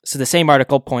 So the same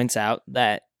article points out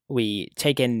that we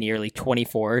take in nearly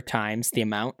 24 times the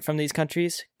amount from these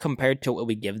countries compared to what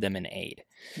we give them in aid.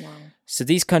 Wow. So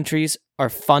these countries are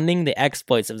funding the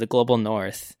exploits of the global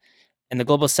north, and the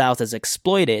global south is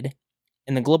exploited,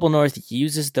 and the global north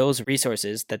uses those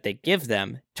resources that they give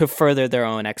them to further their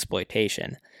own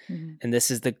exploitation. Mm-hmm. And this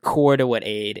is the core to what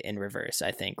aid in reverse,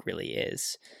 I think, really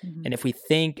is. Mm-hmm. And if we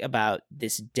think about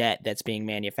this debt that's being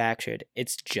manufactured,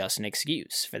 it's just an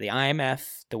excuse for the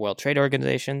IMF, the World Trade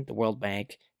Organization, the World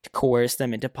Bank to coerce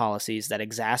them into policies that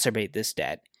exacerbate this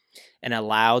debt and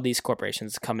allow these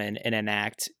corporations to come in and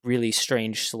enact really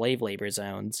strange slave labor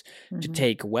zones to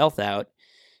take wealth out.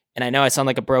 And I know I sound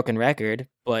like a broken record,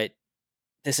 but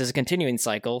this is a continuing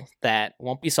cycle that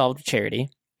won't be solved with charity.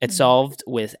 It's solved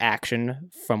with action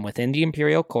from within the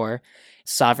imperial core,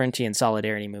 sovereignty and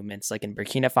solidarity movements like in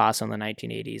Burkina Faso in the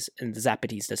 1980s and the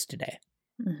Zapatistas today.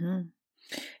 Mm-hmm.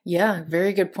 Yeah,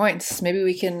 very good points. Maybe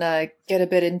we can get a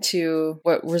bit into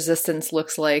what resistance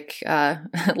looks like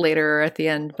later or at the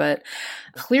end. But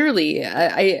clearly,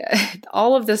 I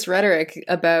all of this rhetoric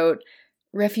about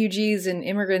refugees and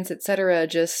immigrants, etc.,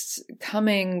 just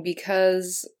coming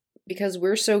because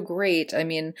we're so great. I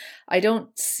mean, I do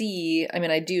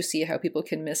see how people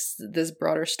can miss this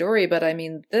broader story, but I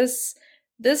mean, this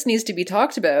needs to be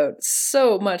talked about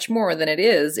so much more than it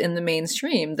is in the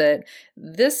mainstream, that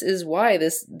this is why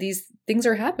these things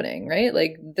are happening, right?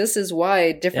 Like, this is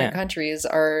why different countries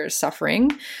are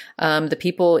suffering. The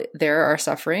people there are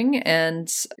suffering,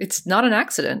 and it's not an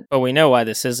accident. But we know why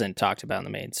this isn't talked about in the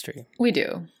mainstream. We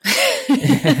do.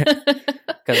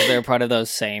 Because they're part of those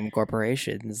same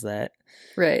corporations that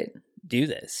do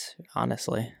this,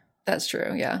 honestly. That's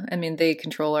true, yeah. I mean, they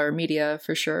control our media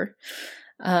for sure.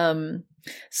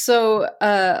 So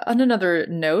on another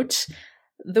note,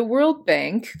 the World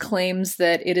Bank claims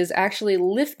that it is actually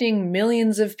lifting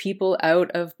millions of people out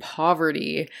of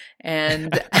poverty.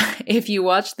 And if you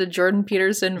watched the Jordan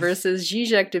Peterson versus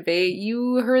Zizek debate,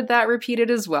 you heard that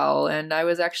repeated as well. And I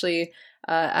was actually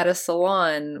at a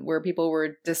salon where people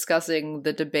were discussing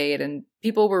the debate, and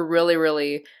people were really,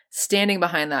 really standing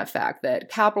behind that fact that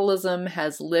capitalism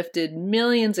has lifted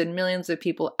millions and millions of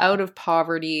people out of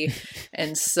poverty.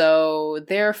 And so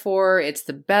therefore it's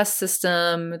the best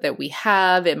system that we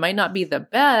have. It might not be the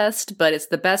best, but it's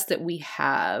the best that we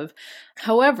have.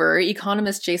 However,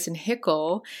 economist Jason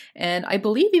Hickel, and I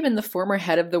believe even the former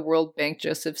head of the World Bank,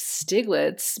 Joseph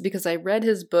Stiglitz, because I read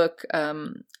his book,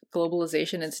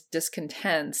 Globalization and Its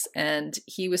Discontents, and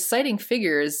he was citing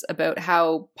figures about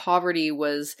how poverty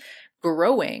was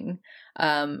growing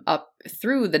up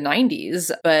through the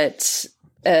 90s. But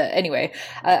anyway,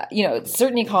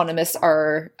 certain economists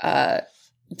are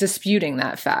disputing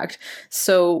that fact.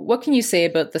 So what can you say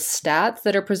about the stats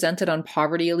that are presented on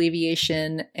poverty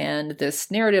alleviation and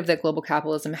this narrative that global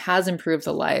capitalism has improved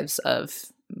the lives of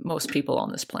most people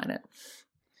on this planet.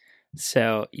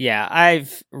 So, yeah,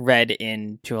 I've read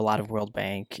into a lot of World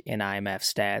Bank and IMF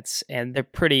stats, and they're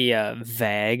pretty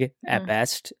vague at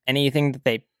best. Anything that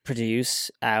they produce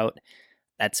out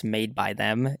that's made by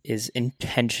them is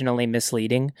intentionally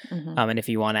misleading. And if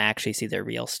you want to actually see their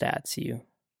real stats, you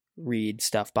read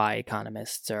stuff by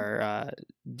economists or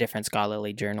different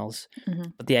scholarly journals.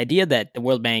 But the idea that the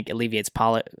World Bank alleviates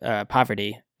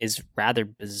poverty is rather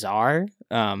bizarre.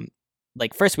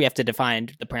 Like, first we have to define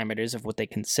the parameters of what they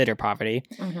consider poverty,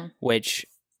 which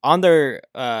on their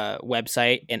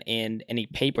website and in any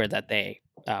paper that they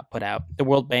put out, the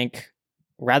World Bank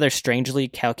rather strangely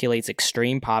calculates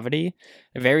extreme poverty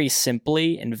very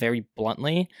simply and very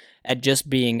bluntly at just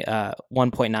being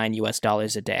 $1.9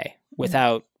 US a day,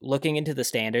 without looking into the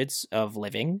standards of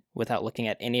living, without looking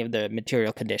at any of the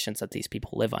material conditions that these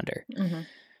people live under.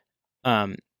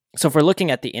 So if we're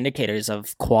looking at the indicators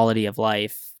of quality of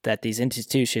life that these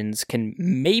institutions can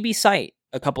maybe cite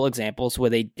a couple examples where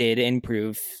they did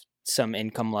improve some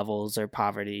income levels or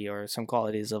poverty or some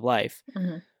qualities of life.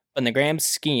 But in the grand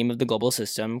scheme of the global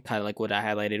system, kind of like what I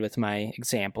highlighted with my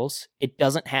examples, it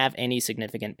doesn't have any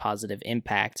significant positive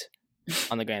impact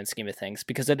on the grand scheme of things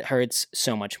because it hurts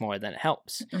so much more than it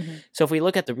helps. So if we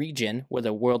look at the region where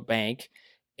the World Bank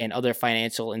and other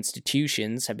financial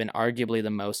institutions have been arguably the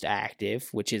most active,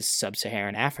 which is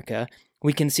sub-Saharan Africa,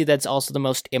 we can see that's also the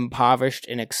most impoverished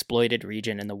and exploited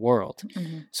region in the world.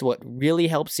 So what really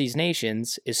helps these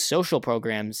nations is social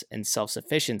programs and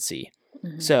self-sufficiency.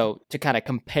 So to kind of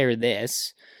compare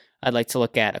this, I'd like to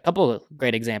look at a couple of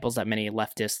great examples that many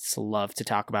leftists love to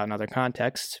talk about in other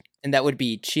contexts. And that would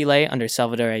be Chile under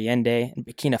Salvador Allende and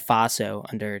Burkina Faso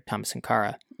under Thomas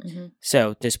Sankara.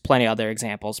 So there's plenty of other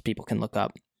examples people can look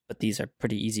up, but these are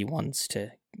pretty easy ones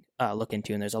to look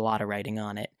into, and there's a lot of writing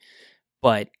on it.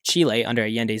 But Chile under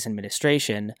Allende's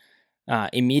administration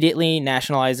immediately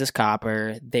nationalizes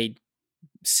copper. They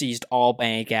seized all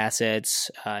bank assets,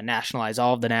 nationalized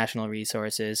all of the national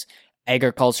resources.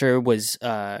 Agriculture was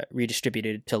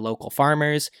redistributed to local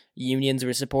farmers. Unions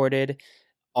were supported.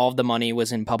 All of the money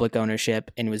was in public ownership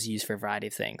and was used for a variety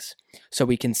of things. So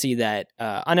we can see that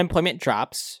unemployment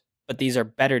drops, but these are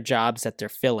better jobs that they're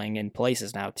filling in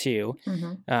places now too.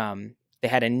 They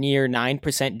had a near 9%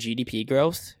 GDP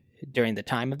growth during the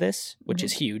time of this, which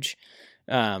is huge.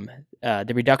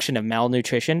 The reduction of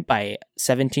malnutrition by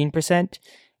 17%,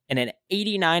 and an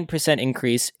 89%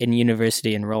 increase in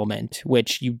university enrollment,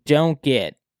 which you don't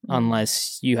get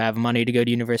unless you have money to go to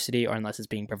university or unless it's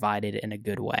being provided in a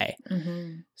good way.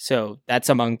 So that's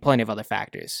among plenty of other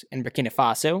factors. In Burkina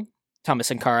Faso, Thomas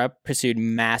Sankara pursued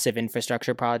massive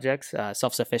infrastructure projects,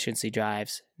 self-sufficiency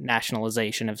drives,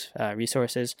 nationalization of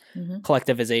resources,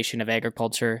 collectivization of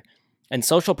agriculture, and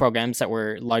social programs that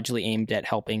were largely aimed at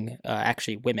helping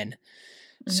actually women.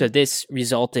 So this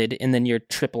resulted in the near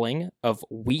tripling of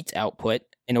wheat output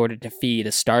in order to feed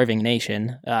a starving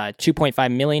nation.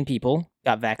 2.5 million people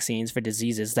got vaccines for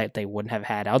diseases that they wouldn't have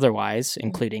had otherwise,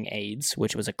 including AIDS,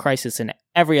 which was a crisis in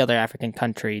every other African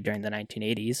country during the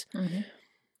 1980s.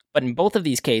 But in both of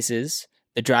these cases,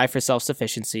 the drive for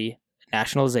self-sufficiency,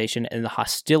 nationalization, and the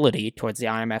hostility towards the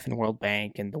IMF and World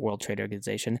Bank and the World Trade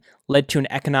Organization led to an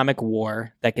economic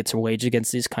war that gets waged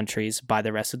against these countries by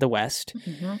the rest of the West,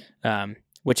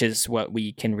 which is what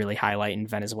we can really highlight in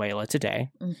Venezuela today.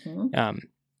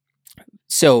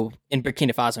 So in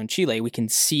Burkina Faso and Chile, we can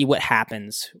see what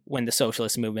happens when the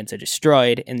socialist movements are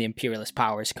destroyed and the imperialist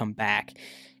powers come back.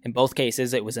 In both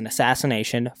cases, it was an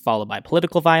assassination followed by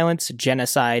political violence,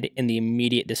 genocide, and the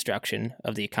immediate destruction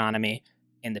of the economy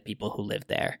and the people who live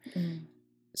there.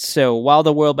 So while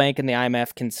the World Bank and the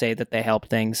IMF can say that they help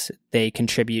things, they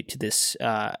contribute to this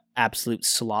absolute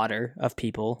slaughter of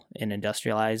people in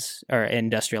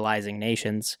industrializing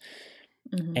nations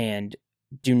and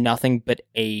do nothing but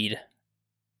aid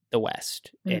the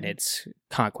West in its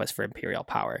conquest for imperial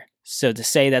power. So to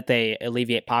say that they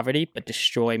alleviate poverty but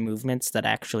destroy movements that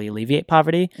actually alleviate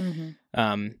poverty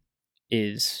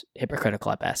is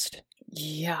hypocritical at best.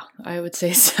 Yeah, I would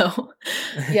say so.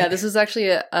 Yeah, this was actually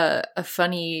a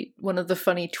funny, one of the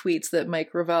funny tweets that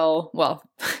Mike Ravel, well,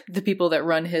 the people that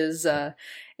run his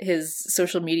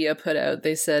social media put out.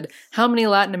 They said, "How many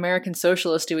Latin American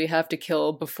socialists do we have to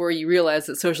kill before you realize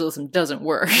that socialism doesn't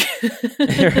work?"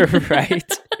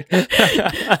 Right.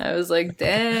 I was like,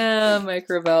 damn, Mike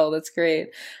Ravel, that's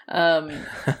great.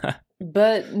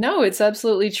 But no, it's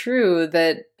absolutely true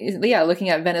that, yeah, looking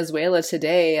at Venezuela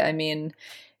today, I mean,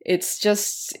 it's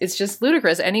just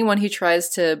ludicrous. Anyone who tries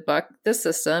to buck the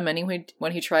system, anyone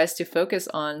who tries to focus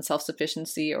on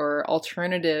self-sufficiency or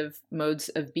alternative modes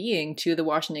of being to the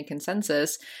Washington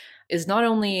Consensus is not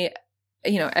only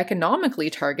economically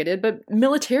targeted, but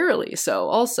militarily so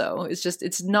also.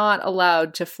 It's not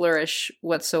allowed to flourish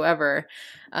whatsoever.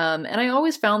 And I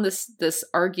always found this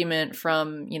argument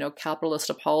from, capitalist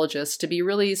apologists to be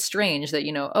really strange that,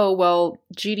 oh, well,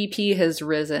 GDP has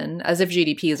risen, as if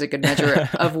GDP is a good measure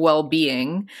of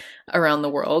well-being around the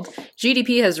world.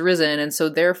 GDP has risen, and so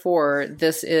therefore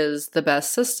this is the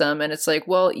best system. And it's like,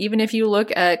 well, even if you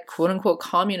look at quote-unquote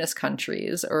communist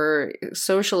countries or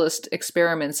socialist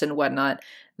experiments and whatnot,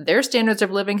 their standards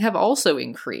of living have also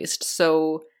increased.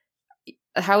 So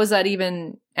how is that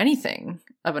even anything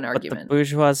of an argument? But the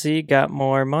bourgeoisie got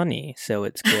more money, so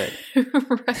it's good.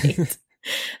 Right.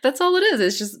 That's all it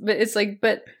is. It's like,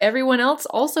 but everyone else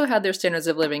also had their standards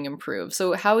of living improved.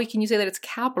 So how can you say that it's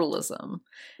capitalism?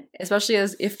 Especially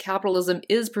as if capitalism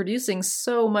is producing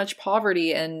so much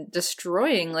poverty and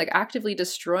actively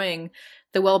destroying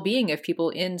the well-being of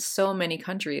people in so many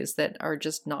countries that are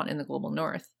just not in the global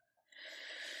north.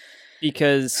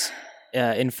 Because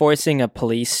enforcing a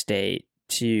police state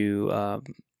to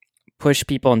push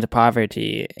people into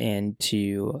poverty and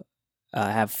to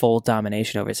have full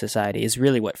domination over society is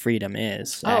really what freedom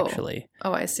is, actually.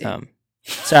 Oh, I see.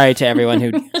 Sorry to everyone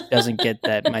who doesn't get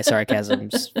that my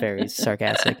sarcasm's very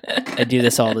sarcastic. I do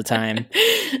this all the time.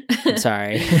 I'm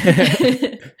sorry.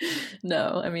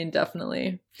 No, I mean,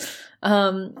 definitely.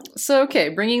 So, okay,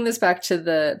 bringing this back to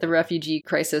the refugee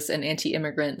crisis and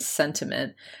anti-immigrant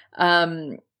sentiment.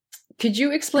 Could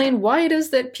you explain why it is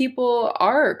that people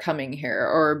are coming here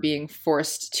or being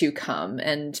forced to come,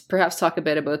 and perhaps talk a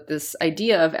bit about this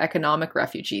idea of economic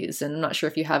refugees? And I'm not sure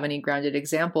if you have any grounded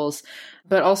examples,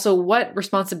 but also what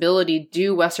responsibility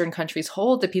do Western countries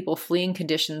hold to people fleeing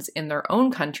conditions in their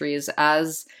own countries,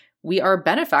 as we are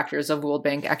benefactors of World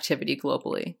Bank activity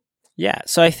globally? Yeah,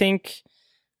 so I think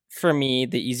for me,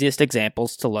 the easiest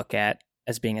examples to look at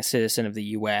as being a citizen of the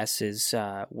U.S. is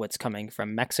what's coming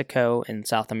from Mexico and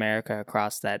South America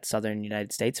across that southern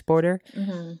United States border.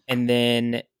 Mm-hmm. And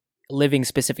then living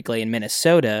specifically in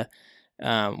Minnesota,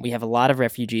 we have a lot of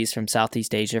refugees from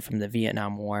Southeast Asia from the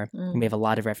Vietnam War. Mm. We have a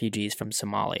lot of refugees from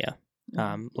Somalia.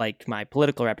 Like my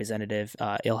political representative,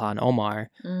 Ilhan Omar,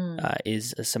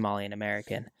 is a Somalian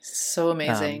American. So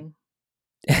amazing.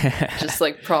 Just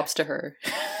like props to her.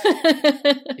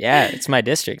 Yeah, it's my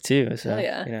district too, so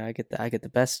yeah. I get the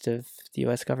best of the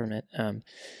U.S. government.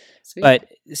 But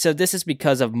so this is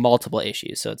because of multiple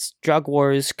issues. So it's drug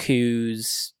wars,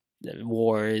 coups,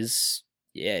 wars,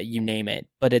 you name it.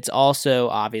 But it's also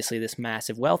obviously this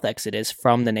massive wealth exodus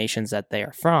from the nations that they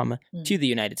are from to the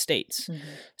United States. Mm-hmm.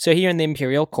 So here in the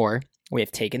imperial core, we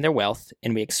have taken their wealth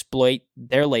and we exploit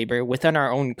their labor within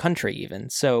our own country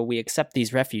even. So we accept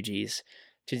these refugees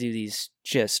to do these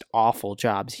just awful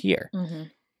jobs here.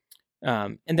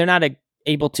 Mm-hmm. And they're not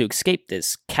able to escape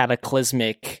this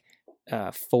cataclysmic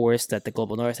force that the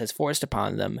global north has forced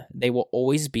upon them. They will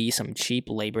always be some cheap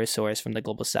labor source from the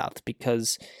global south,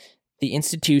 because the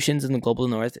institutions in the global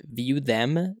north view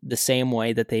them the same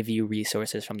way that they view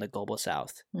resources from the global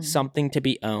south, something to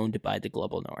be owned by the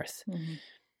global north. Mm-hmm.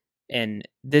 And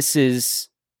this is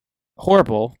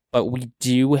horrible, but we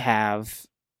do have,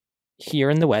 here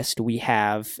in the West, we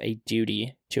have a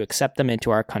duty to accept them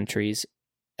into our countries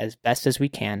as best as we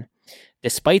can,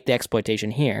 despite the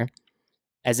exploitation here,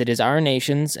 as it is our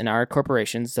nations and our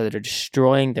corporations that are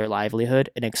destroying their livelihood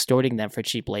and extorting them for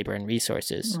cheap labor and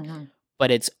resources. Mm-hmm.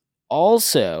 But it's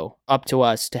also up to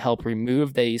us to help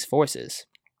remove these forces.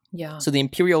 Yeah. So the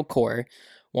imperial core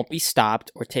won't be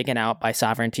stopped or taken out by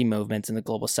sovereignty movements in the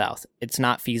global south. It's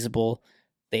not feasible.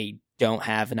 They don't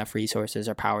have enough resources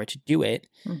or power to do it.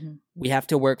 Mm-hmm. We have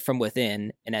to work from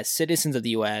within. And as citizens of the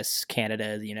US,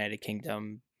 Canada, the United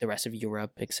Kingdom, the rest of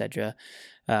Europe, etc.,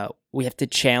 we have to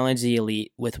challenge the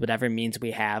elite with whatever means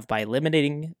we have. By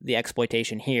eliminating the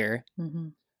exploitation here,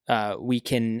 we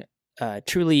can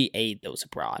truly aid those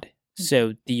abroad. Mm-hmm.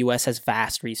 So the US has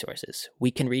vast resources.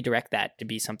 We can redirect that to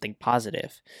be something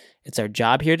positive. It's our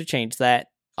job here to change that.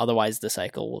 Otherwise, the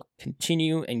cycle will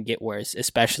continue and get worse,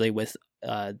 especially with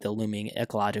the looming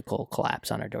ecological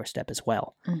collapse on our doorstep as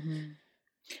well. Mm-hmm.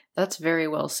 That's very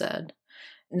well said.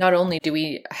 Not only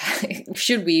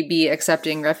should we be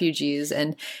accepting refugees,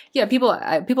 and people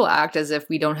act as if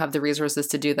we don't have the resources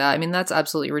to do that. I mean, that's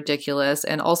absolutely ridiculous,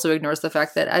 and also ignores the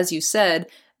fact that, as you said,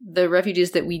 the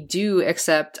refugees that we do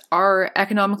accept are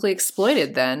economically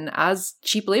exploited then as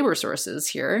cheap labor sources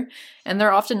here. And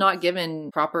they're often not given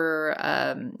proper,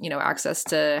 access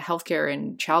to healthcare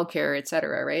and childcare, et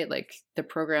cetera, right? Like the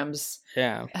programs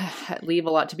leave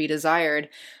a lot to be desired.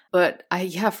 But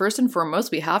first and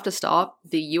foremost, we have to stop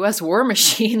the U.S. war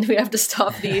machine. We have to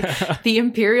stop the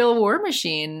imperial war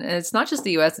machine. And it's not just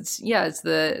the U.S. It's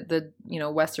the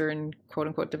Western quote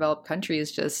unquote developed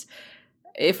countries. Just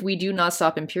if we do not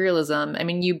stop imperialism, I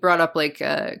mean, you brought up like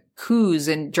coups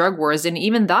and drug wars, and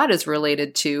even that is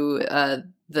related to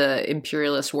the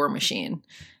imperialist war machine.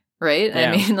 Right? Yeah.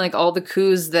 I mean, like all the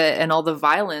coups and all the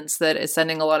violence that is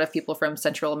sending a lot of people from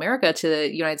Central America to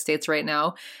the United States right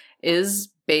now is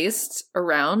based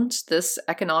around this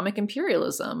economic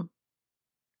imperialism.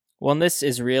 Well, and this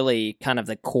is really kind of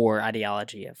the core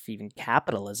ideology of even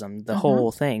capitalism. The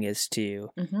whole thing is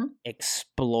to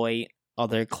exploit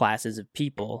other classes of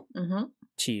people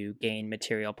to gain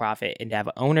material profit and to have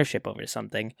ownership over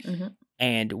something.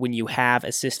 And when you have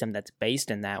a system that's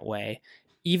based in that way,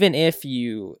 even if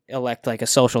you elect like a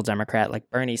social democrat like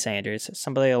Bernie Sanders,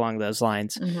 somebody along those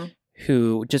lines,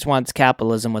 who just wants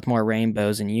capitalism with more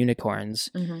rainbows and unicorns,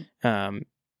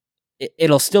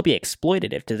 it'll still be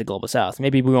exploitative to the global south.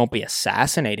 Maybe we won't be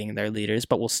assassinating their leaders,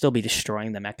 but we'll still be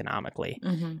destroying them economically.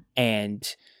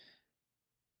 And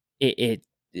it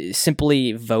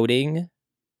simply voting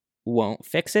won't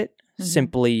fix it.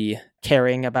 Simply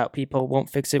caring about people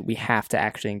won't fix it. We have to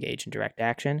actually engage in direct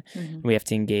action. We have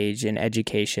to engage in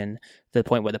education to the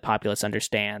point where the populace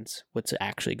understands what's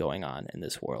actually going on in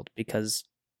this world, because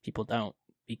people don't,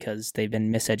 because they've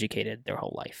been miseducated their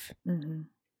whole life.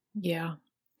 Yeah,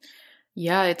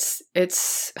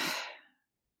 it's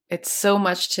so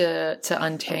much to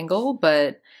untangle,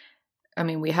 but I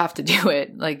mean, we have to do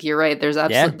it. Like, you're right.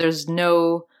 There's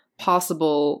no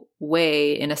possible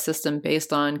way in a system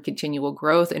based on continual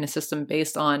growth, in a system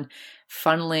based on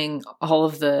funneling all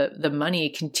of the money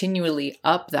continually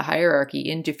up the hierarchy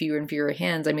into fewer and fewer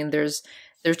hands. I mean, there's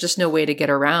just no way to get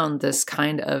around this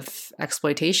kind of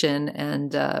exploitation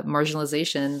and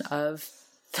marginalization of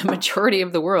the majority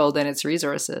of the world and its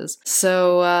resources.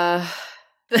 So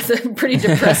that's a pretty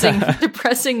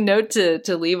depressing note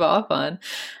to leave off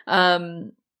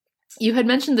on. You had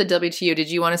mentioned the WTO. Did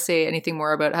you want to say anything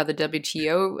more about how the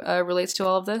WTO relates to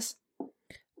all of this?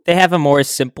 They have a more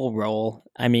simple role.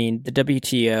 I mean, the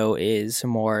WTO is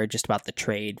more just about the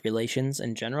trade relations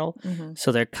in general.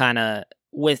 So they're kind of,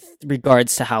 with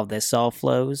regards to how this all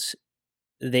flows,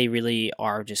 they really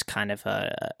are just kind of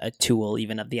a tool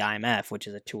even of the IMF, which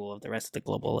is a tool of the rest of the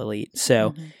global elite.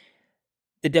 So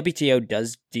the WTO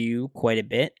does do quite a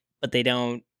bit, but they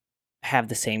don't have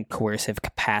the same coercive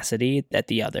capacity that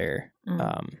the other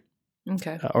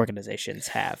organizations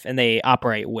have. And they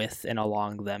operate with and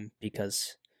along them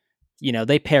because,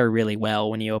 they pair really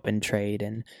well when you open trade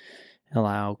and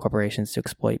allow corporations to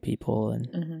exploit people.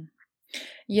 And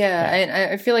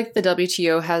I feel like the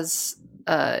WTO has,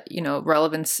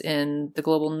 relevance in the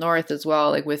global north as well,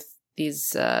 like with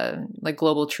these like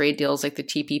global trade deals like the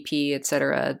TPP, et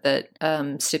cetera, that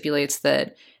stipulates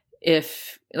that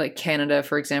if like Canada,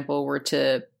 for example, were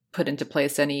to put into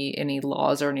place any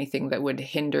laws or anything that would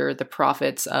hinder the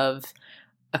profits of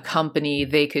a company,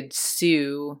 they could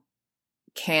sue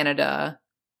Canada.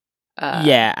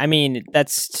 I mean,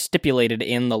 that's stipulated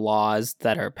in the laws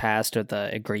that are passed or the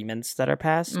agreements that are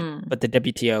passed, but the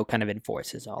WTO kind of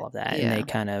enforces all of that, and they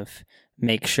kind of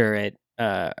make sure it,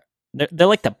 they're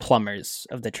like the plumbers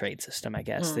of the trade system, I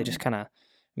guess. They just kind of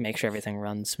make sure everything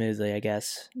runs smoothly, I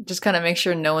guess. Just kind of make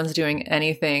sure no one's doing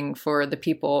anything for the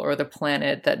people or the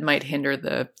planet that might hinder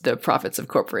the profits of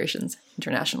corporations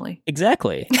internationally.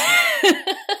 Exactly.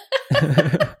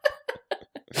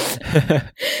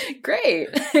 Great.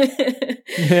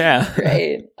 Yeah.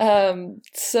 Great.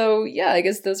 So yeah, I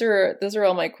guess those are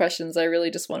all my questions. I really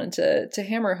just wanted to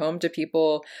hammer home to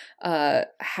people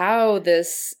how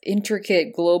this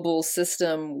intricate global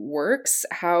system works,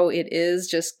 how it is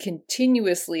just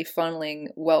continuously funneling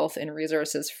wealth and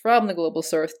resources from the global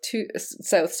south to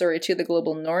the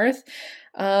global north.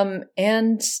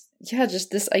 And yeah,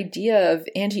 just this idea of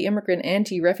anti-immigrant,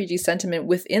 anti-refugee sentiment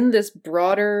within this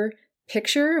broader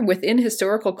picture, within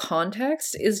historical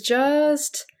context, is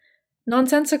just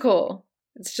nonsensical.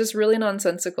 It's just really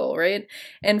nonsensical, right?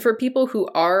 And for people who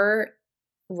are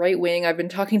right-wing, I've been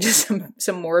talking to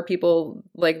some more people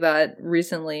like that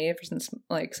recently, ever since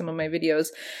like some of my videos.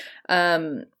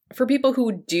 For people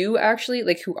who do actually,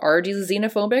 like, who are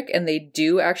xenophobic and they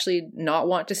do actually not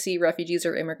want to see refugees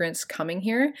or immigrants coming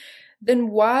here, then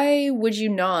why would you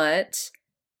not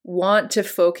want to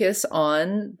focus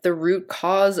on the root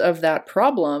cause of that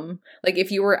problem? Like,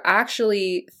 if you were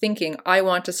actually thinking, I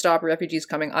want to stop refugees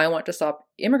coming, I want to stop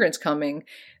immigrants coming,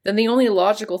 then the only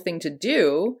logical thing to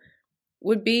do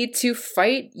would be to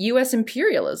fight US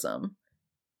imperialism.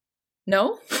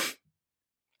 No?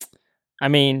 I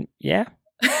mean, yeah,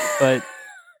 but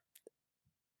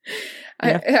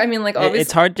I mean, like, obviously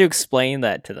it's hard to explain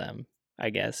that to them,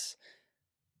 I guess.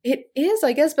 It is,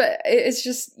 I guess, but it's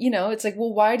just, it's like,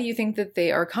 well, why do you think that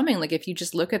they are coming? Like, if you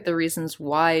just look at the reasons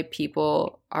why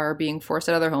people are being forced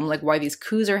out of their home, like why these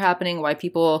coups are happening, why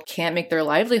people can't make their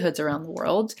livelihoods around the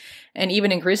world, and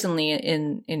even increasingly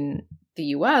in the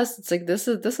US, it's like, this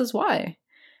is why.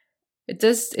 It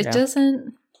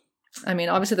doesn't, I mean,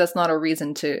 obviously that's not a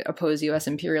reason to oppose US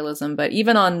imperialism, but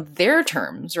even on their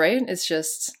terms, right? It's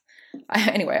just...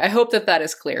 Anyway, I hope that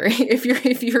is clear. If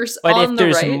you're but on if the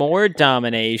there's right, more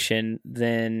domination,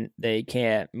 then they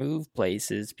can't move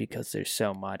places because there's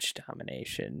so much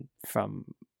domination from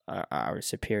our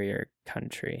superior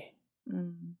country.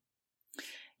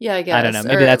 Yeah, I guess. I don't know.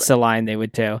 Maybe that's the line they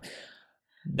would tell.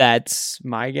 That's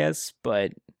my guess,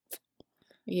 but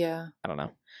yeah, I don't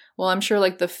know. Well, I'm sure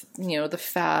like the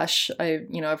fash,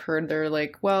 I've heard they're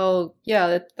like, well,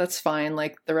 yeah, that's fine.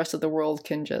 Like the rest of the world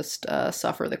can just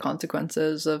suffer the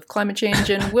consequences of climate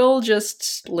change and we'll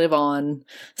just live on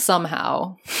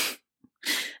somehow.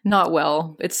 Not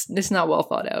well. It's not well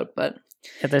thought out, but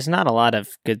yeah, there's not a lot of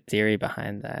good theory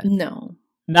behind that. No.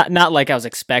 Not like I was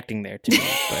expecting there to be,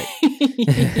 but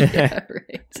yeah,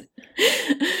 right.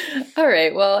 All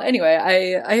right. Well,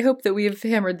 anyway, I hope that we've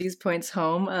hammered these points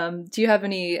home. Do you have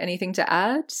anything to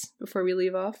add before we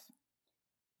leave off?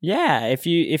 Yeah, if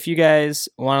you guys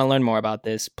want to learn more about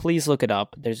this, please look it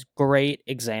up. There's great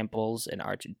examples in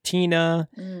Argentina.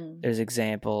 There's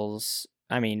examples,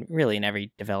 I mean, really in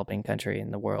every developing country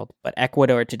in the world. But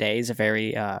Ecuador today is a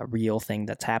very real thing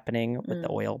that's happening with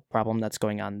the oil problem that's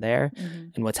going on there.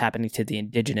 And what's happening to the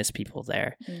indigenous people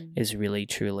there is really,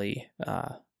 truly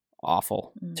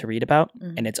awful to read about.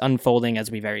 And it's unfolding as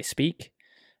we very speak.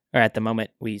 Or at the moment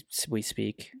we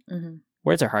speak.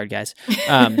 Words are hard, guys.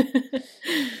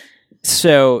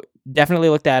 So definitely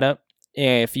look that up.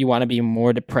 If you want to be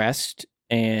more depressed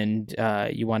and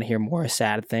you want to hear more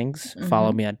sad things,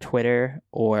 follow me on Twitter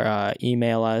or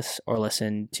email us or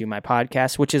listen to my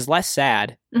podcast, which is less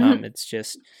sad. It's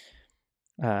just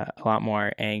a lot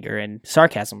more anger and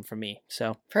sarcasm from me.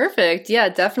 So perfect. Yeah,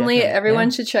 definitely. Everyone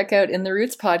should check out In the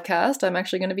Roots podcast. I'm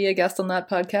actually going to be a guest on that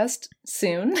podcast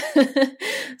soon.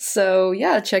 So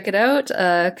yeah, check it out.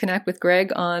 Connect with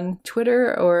Greg on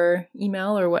Twitter or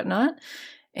email or whatnot.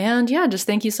 And yeah, just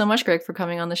thank you so much, Greg, for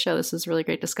coming on the show. This was a really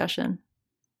great discussion.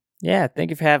 Yeah, thank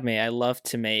you for having me. I love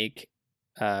to make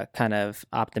kind of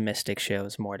optimistic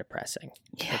shows more depressing.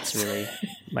 Yes. That's really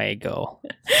my goal.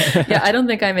 Yeah, I don't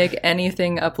think I make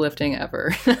anything uplifting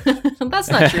ever. That's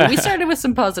not true. We started with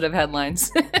some positive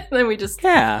headlines. Then we just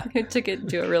took it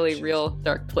to a really real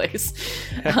dark place.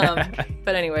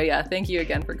 But anyway, yeah, thank you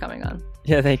again for coming on.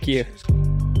 Yeah, thank you.